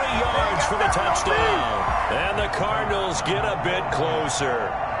 23 yards for the touchdown. And the Cardinals get a bit closer.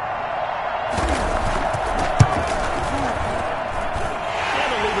 And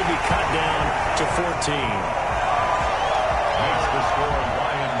the lead will be cut down to 14. Makes the score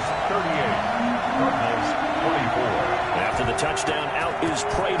Lions 38. Cardinals 44. After the touchdown, out is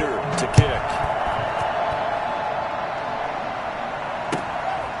Prater to kick.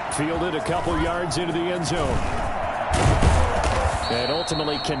 Fielded a couple yards into the end zone. And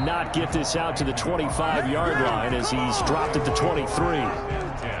ultimately cannot get this out to the 25-yard line as he's dropped at the 23.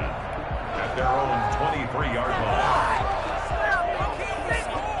 At their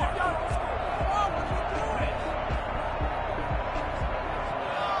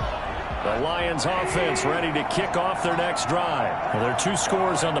Lions offense ready to kick off their next drive. Well, there are 2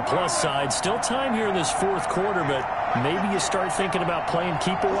 scores on the plus side. Still time here in this 4th quarter, but maybe you start thinking about playing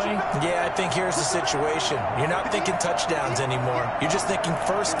keep away? Yeah, I think here's the situation. You're not thinking touchdowns anymore. You're just thinking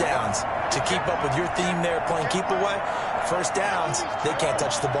first downs. To keep up with your theme there, playing keep away, first downs, they can't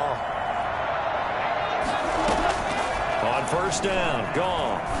touch the ball. On first down,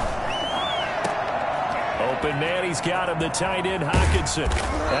 gone. Open man, he's got him, the tight end, Hockenson.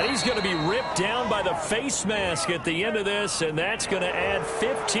 And he's going to be ripped down by the face mask at the end of this, and that's going to add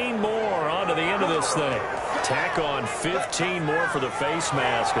 15 more onto the end of this thing. Tack on 15 more for the face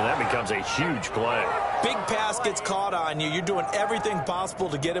mask, and that becomes a huge play. Big pass gets caught on you. You're doing everything possible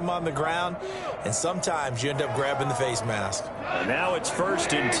to get him on the ground, and sometimes you end up grabbing the face mask. And now it's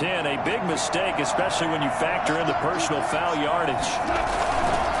 1st and 10, a big mistake, especially when you factor in the personal foul yardage.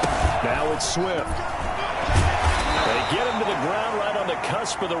 Now it's Swift. They get him to the ground right on the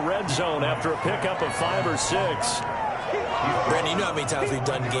cusp of the red zone after a pickup of 5 or 6. Brandon, you know how many times we've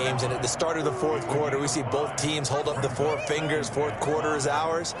done games, and at the start of the 4th quarter, we see both teams hold up the 4 fingers, 4th quarter is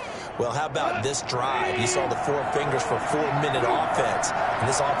ours. Well, how about this drive? You saw the 4 fingers for 4-minute offense, and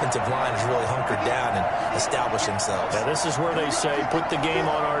this offensive line has really hunkered down and established themselves. Now, this is where they say, put the game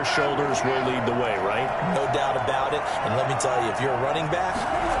on our shoulders, we'll lead the way, right? No doubt about it, and let me tell you, if you're a running back,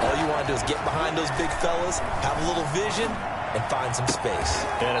 all you want to do is get behind those big fellas, have a little vision, and find some space.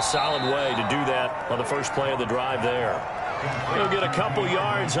 And a solid way to do that on the first play of the drive there. He'll get a couple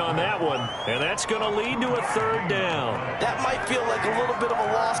yards on that one, and that's going to lead to a 3rd down. That might feel like a little bit of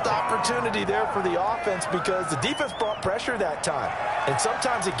a lost opportunity there for the offense because the defense brought pressure that time. And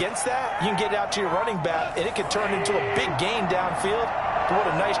sometimes against that, you can get out to your running back, and it can turn into a big gain downfield. But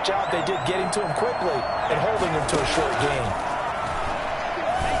what a nice job they did getting to him quickly and holding him to a short gain.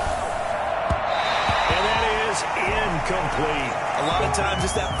 And that is incomplete. A lot of times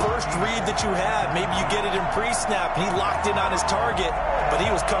it's that first read that you have. Maybe you get it in pre-snap. He locked in on his target, but he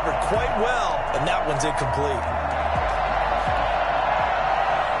was covered quite well, and that one's incomplete.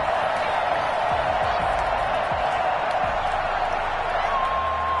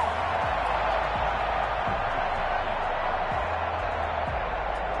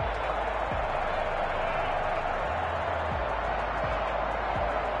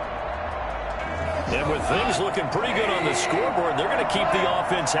 And with things looking pretty good on the scoreboard, they're going to keep the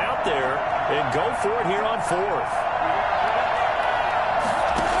offense out there and go for it here on 4th.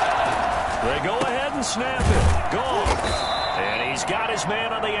 They go ahead and snap it. Gone. And he's got his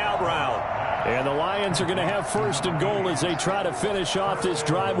man on the out route. And the Lions are going to have 1st and goal as they try to finish off this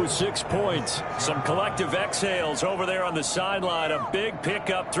drive with 6 points. Some collective exhales over there on the sideline. A big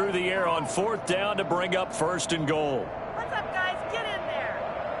pickup through the air on 4th down to bring up 1st and goal. What's up, guys? Get in there.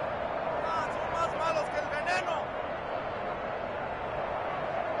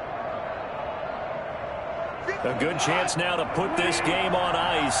 A good chance now to put this game on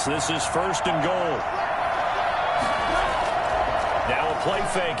ice. This is 1st and goal. Now a play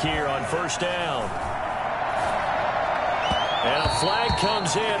fake here on 1st down. And a flag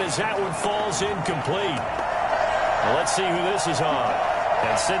comes in as that one falls incomplete. Well, let's see who this is on.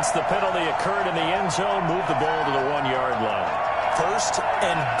 And since the penalty occurred in the end zone, move the ball to the 1-yard line. 1st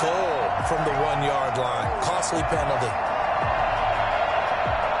and goal from the 1-yard line. Costly penalty.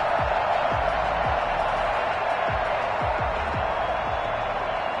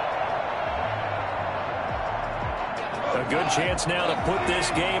 A good chance now to put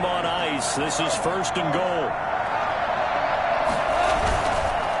this game on ice. This is 1st and goal.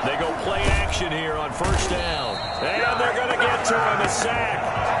 They go play action here on 1st down. And they're going to get to him. A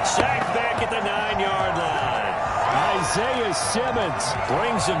sack. Sack back at the 9-yard line. Isaiah Simmons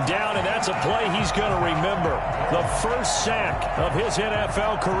brings him down, and that's a play he's going to remember. The first sack of his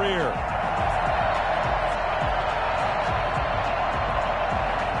NFL career.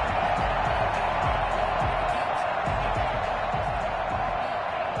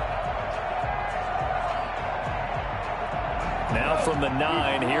 Now from the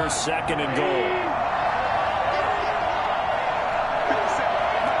 9, here's 2nd and goal.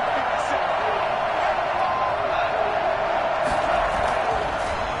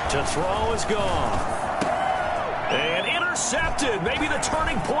 To throw is gone. And intercepted. Maybe the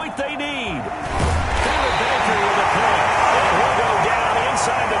turning point they need. Taylor Baker with a punt. And he'll go down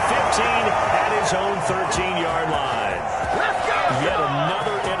inside the 15 at his own 13-yard line. Yet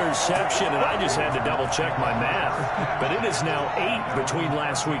another interception, and I just had to double-check my math. But it is now 8 between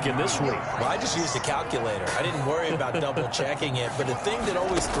last week and this week. Well, I just used a calculator. I didn't worry about double-checking it. But the thing that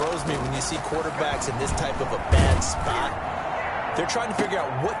always throws me when you see quarterbacks in this type of a bad spot, they're trying to figure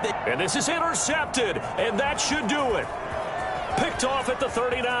out what they... And this is intercepted, and that should do it. Picked off at the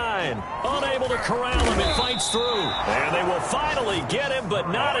 39. Unable to corral him. It fights through. And they will finally get him, but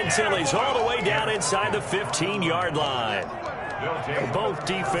not until he's all the way down inside the 15-yard line. Both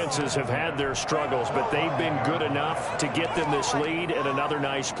defenses have had their struggles, but they've been good enough to get them this lead, and another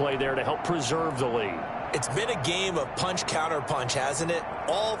nice play there to help preserve the lead. It's been a game of punch-counter-punch, hasn't it?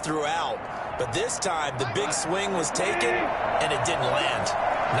 All throughout. But this time, the big swing was taken, and it didn't land.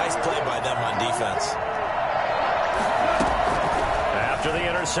 Nice play by them on defense. After the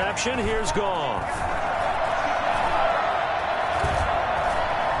interception, here's Goff.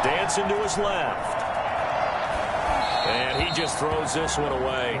 Dancing to his left. And he just throws this one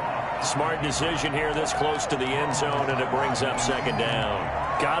away. Smart decision here this close to the end zone, and it brings up second down.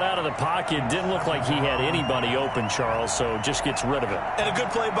 Got out of the pocket. Didn't look like he had anybody open, Charles, so just gets rid of it. And a good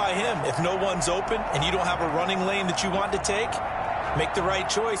play by him. If no one's open and you don't have a running lane that you want to take, make the right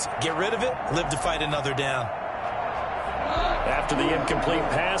choice. Get rid of it. Live to fight another down. After the incomplete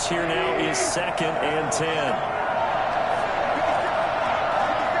pass, here now is 2nd and 10.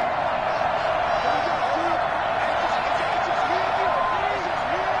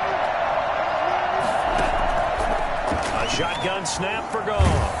 Shotgun snap for Goff.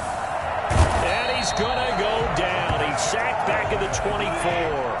 And he's going to go down. He's sacked back at the 24.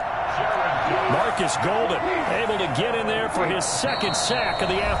 Marcus Golden able to get in there for his 2nd sack of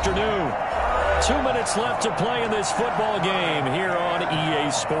the afternoon. 2 minutes left to play in this football game here on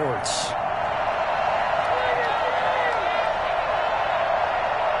EA Sports.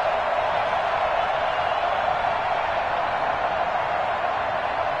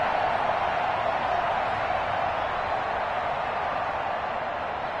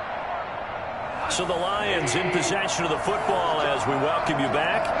 So the Lions in possession of the football as we welcome you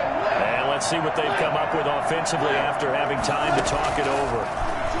back. And let's see what they've come up with offensively after having time to talk it over.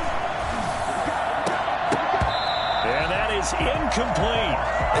 And that is incomplete.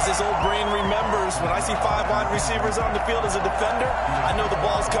 As his old brain remembers, when I see 5 wide receivers on the field as a defender, I know the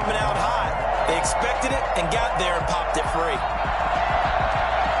ball's coming out high. They expected it and got there and popped it free.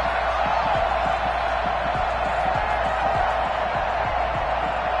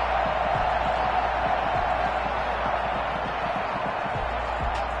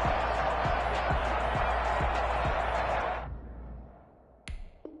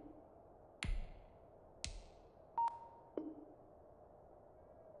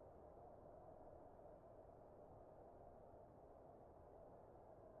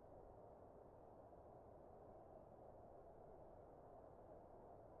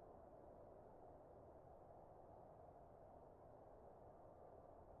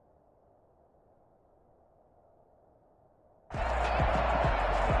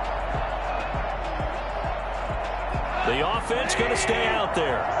 The offense going to stay out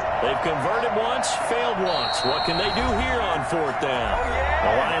there. They've converted once, failed once. What can they do here on 4th down?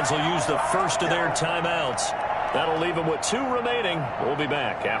 The Lions will use the first of their timeouts. That'll leave them with 2 remaining. We'll be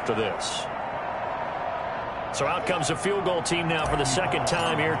back after this. So out comes a field goal team now for the 2nd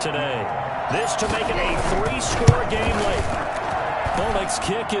time here today. This to make it a 3-score game late. Bullock's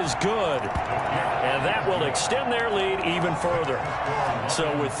kick is good. And that will extend their lead even further.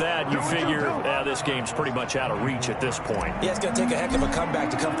 So with that, you figure this game's pretty much out of reach at this point. Yeah, it's going to take a heck of a comeback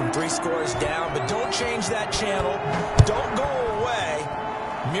to come from 3 scores down, but don't change that channel. Don't go away.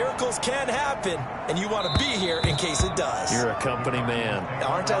 Miracles can happen, and you want to be here in case it does. You're a company man.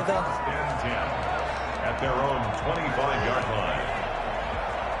 Aren't I, though? 10 at their own 25-yard line.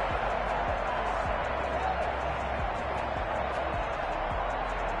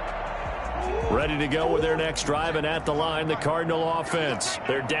 Ready to go with their next drive, and at the line, the Cardinal offense.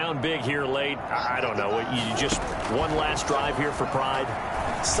 They're down big here late. I don't know. You just one last drive here for pride?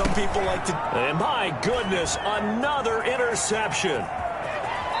 Some people like to... And my goodness, another interception.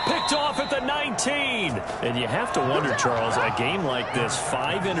 Picked off at the 19. And you have to wonder, Charles, a game like this,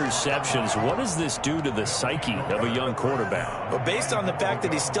 5 interceptions, what does this do to the psyche of a young quarterback? Well, based on the fact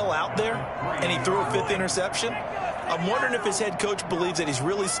that he's still out there and he threw a 5th interception, I'm wondering if his head coach believes that he's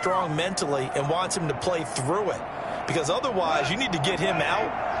really strong mentally and wants him to play through it. Because otherwise, you need to get him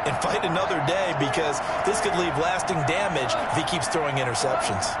out and fight another day, because this could leave lasting damage if he keeps throwing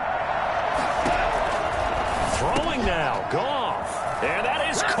interceptions. Throwing now, Goff. And that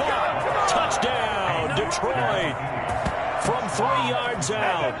is caught. Touchdown, Detroit. From 3 yards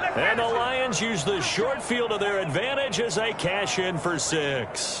out. And the Lions use the short field to their advantage as they cash in for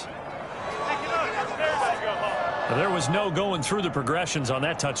 6. There was no going through the progressions on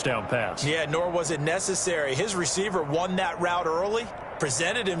that touchdown pass. Yeah, nor was it necessary. His receiver won that route early,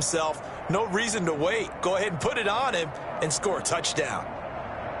 presented himself. No reason to wait. Go ahead and put it on him and score a touchdown.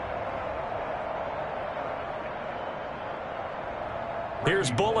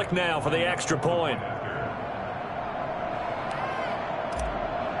 Here's Bullock now for the extra point.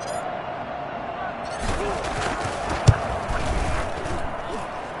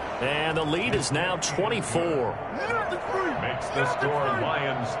 And the lead is now 24. Makes the score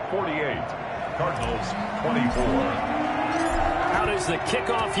Lions 48, Cardinals 24. Out is the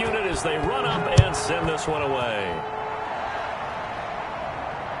kickoff unit as they run up and send this one away.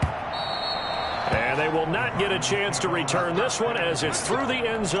 And they will not get a chance to return this one as it's through the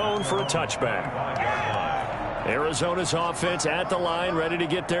end zone for a touchback. Arizona's offense at the line, ready to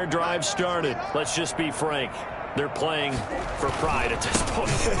get their drive started. Let's just be frank. They're playing for pride at this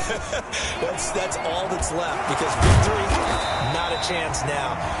point. that's all that's left, because victory, not a chance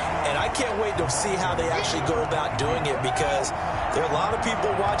now. And I can't wait to see how they actually go about doing it, because there are a lot of people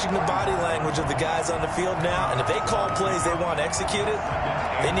watching the body language of the guys on the field now, and if they call plays they want executed,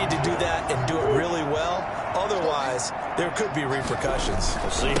 they need to do that and do it really well. Otherwise, there could be repercussions.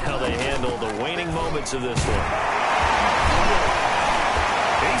 We'll see how they handle the waning moments of this one.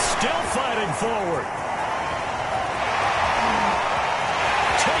 He's still fighting forward.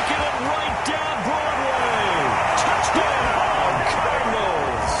 Taking it right down Broadway. Touchdown,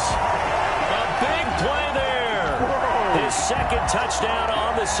 Cardinals. A big play there. His second touchdown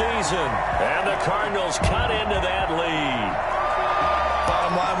on the season. And the Cardinals cut into that lead.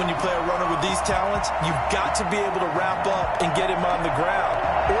 Bottom line, when you play a runner with these talents, you've got to be able to wrap up and get him on the ground.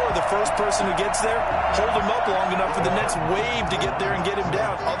 Or the first person who gets there, hold him up long enough for the next wave to get there and get him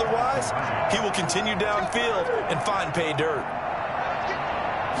down. Otherwise, he will continue downfield and find pay dirt.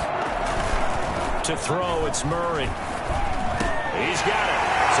 To throw, it's Murray. He's got it.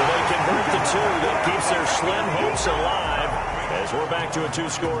 So they convert the two. That keeps their slim hopes alive as we're back to a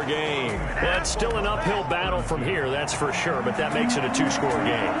two-score game. That's still an uphill battle from here, that's for sure, but that makes it a two-score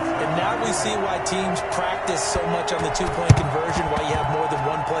game. And now we see why teams practice so much on the two-point conversion, why you have more than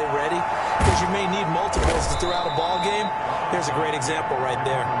one play ready, because you may need multiples to throw out a ball game. There's a great example right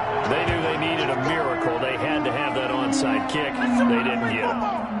there. They knew they needed a miracle. They had to have that onside kick. They didn't get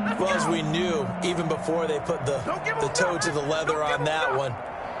it. Well, as we knew, even before they put the toe to the leather on that one,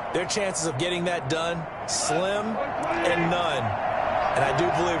 their chances of getting that done, slim and none. And I do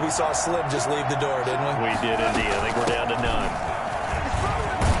believe we saw Slim just leave the door, didn't we? We did indeed. I think we're down to none.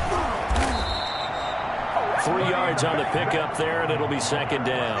 3 yards on the pickup there, and it'll be second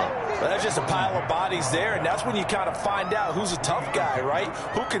down. Well, that's just a pile of bodies there, and that's when you kind of find out who's a tough guy, right?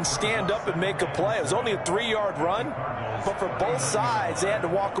 Who can stand up and make a play. It was only a 3-yard run, but for both sides, they had to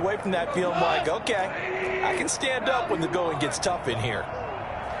walk away from that feeling like, okay, I can stand up when the going gets tough in here.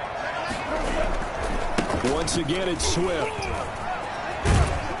 Once again, it's Swift.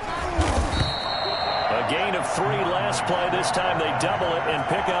 A gain of 3 last play. This time they double it and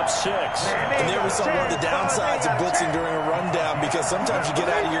pick up 6. And there we saw one of the downsides of blitzing during a rundown, because sometimes you get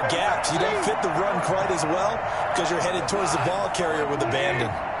out of your gaps. You don't fit the run quite as well because you're headed towards the ball carrier with abandon.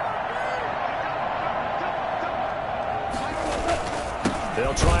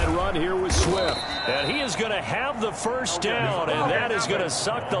 They'll try and run here with Swift. And he is going to have the first down, and that is going to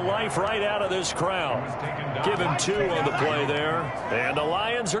suck the life right out of this crowd. Give him 2 on the play there. And the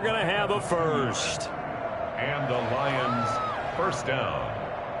Lions are going to have a first. And the Lions first down.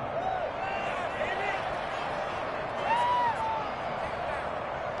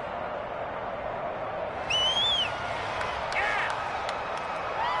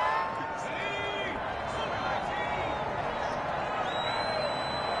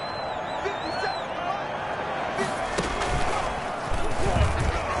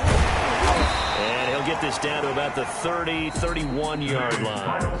 This down to about the 30, 31-yard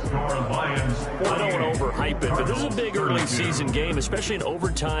line. I don't want to overhype it, but this is a big early season game, especially an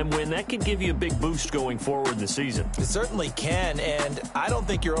overtime win. That can give you a big boost going forward in the season. It certainly can, and I don't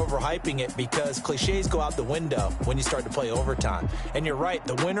think you're overhyping it, because cliches go out the window when you start to play overtime. And you're right,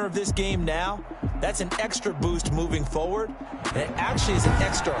 the winner of this game now, that's an extra boost moving forward. And it actually is an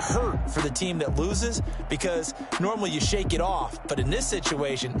extra hurt for the team that loses, because normally you shake it off, but in this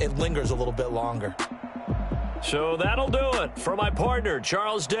situation, it lingers a little bit longer. So that'll do it for my partner,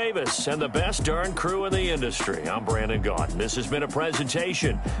 Charles Davis, and the best darn crew in the industry. I'm Brandon Gaudin. This has been a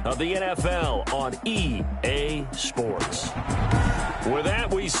presentation of the NFL on EA Sports. With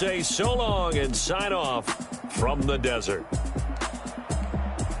that, we say so long and sign off from the desert.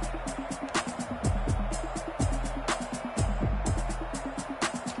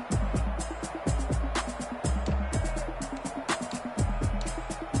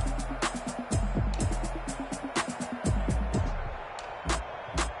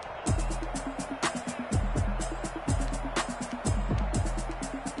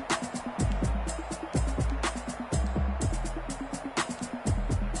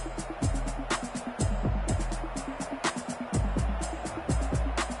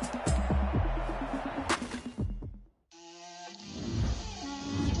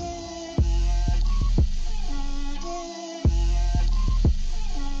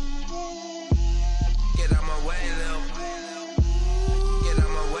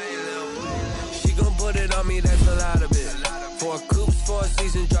 on me, that's a lot of it. 4 coops, 4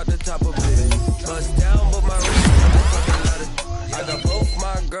 seasons, drop the top of it. Bust down, but my wrist on the top a lot of. I got both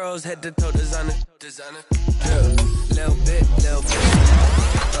my girls head to toe designer. Yeah, little bit.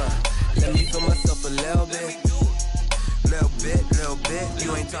 Let me feel myself a little bit. Little bit.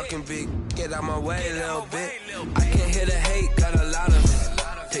 You ain't talking big, get out my way a little bit. I can't hear the hate, got a lot of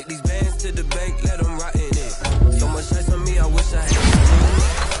it. Take these bands to the bank, let them rot in it. So much ice on me, I wish I had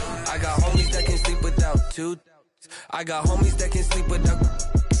 2. I got homies that can sleep without 2. I got homies that can sleep without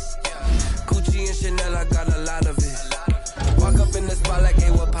Gucci and Chanel, I got a lot of it. Walk up in the spot like,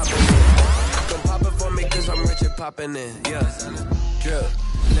 hey, what poppin' in? Don't pop it for me, cause I'm rich and poppin' in. Yeah, drip,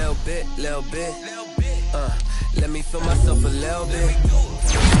 little bit. Let me feel myself a little bit.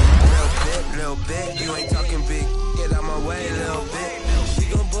 Little bit. You ain't talking big, get out my way a little bit. She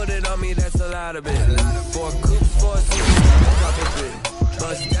gon' put it on me, that's a lot of it. 4 coops, 4 seasons, top of it.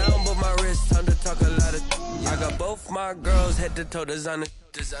 Bust down, but my wrist, time to talk a lot of. I got both my girls head to toe designer.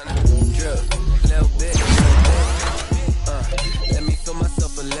 Drip, little bit. Let me feel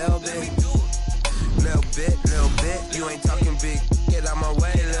myself a little bit. Little bit. You ain't talking big, get out my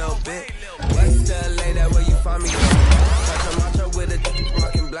way a little bit. West LA, that where you find me. Touch a macho with a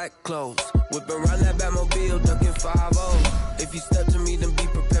rockin' black clothes. Whippin' around that Batmobile, duckin' 5-0. If you step to me, then be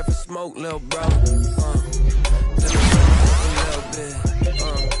prepared for smoke, little bro. Let me blow this a little bit.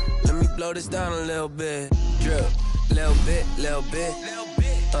 Let me blow this down a little bit. Drip, little bit.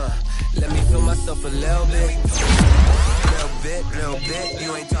 Let me feel myself a little bit. Little bit.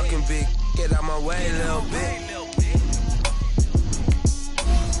 You ain't talking big, get out my way a little bit.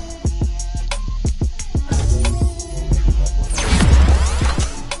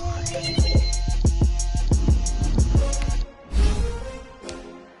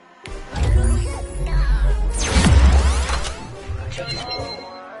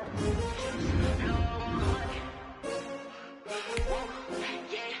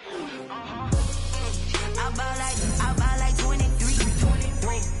 I buy like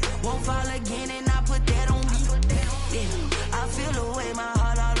 23. Won't fall again and I put that on me. Yeah, I feel the way, my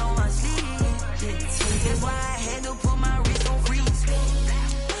heart all on my sleeve. Yeah, that's why I had to put my wrist on freeze.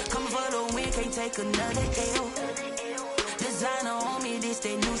 Coming for the win, can't take another L. Designer on me, this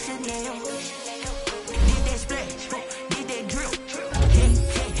that new Chanel. Did that splash, did that drill. Hey,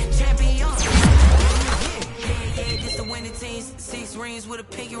 champion. Yeah, this the winning team. 6 rings with a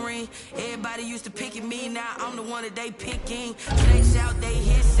pinky ring. Everybody used to pick at me, now I'm the one that they picking. Snakes out, they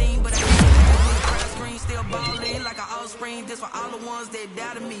hit scene, but I can't when the crowd screen. Still ballin' like an offspring. This for all the ones that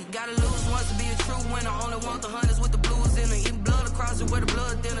doubted me. Gotta lose once to be a true winner. Only want the hunters with the blues in it. Eating blood across it where the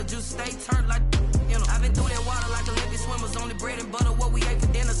blood thinner. Juice stay turned like, you know. I've been through that water like Olympic swimmers. Only bread and butter, what we ate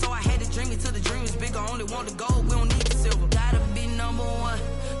for dinner. So I had to dream it till the dream is bigger. Only want the gold, we don't need the silver. Gotta be number 1,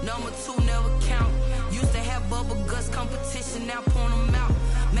 number 2 never count. Used to have bubble guts competition, now point them out.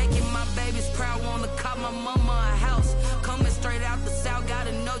 Making my babies proud, wanna cop my mama a house. Coming straight out the south,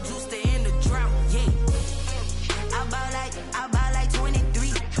 gotta know juice to end the drought. Yeah, I buy like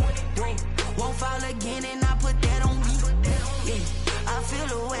 23. Won't fall again and I put that on me. Yeah, I feel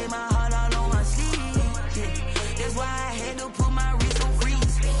the way, my heart all on my sleeve. Yeah, that's why I had to put my wrist on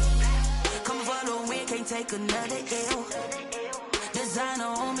freeze. Coming for the win, can't take another L. Designer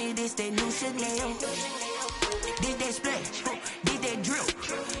on me, this that new Chanel. Did that splash, did that drill.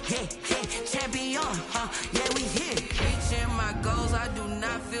 Yeah, champion, yeah, we here. Reaching my goals, I do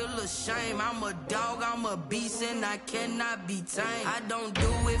not feel ashamed. I'm a dog, I'm a beast, and I cannot be tamed. I don't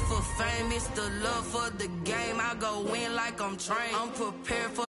do it for fame, it's the love for the game. I go in like I'm trained. I'm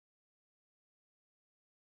prepared for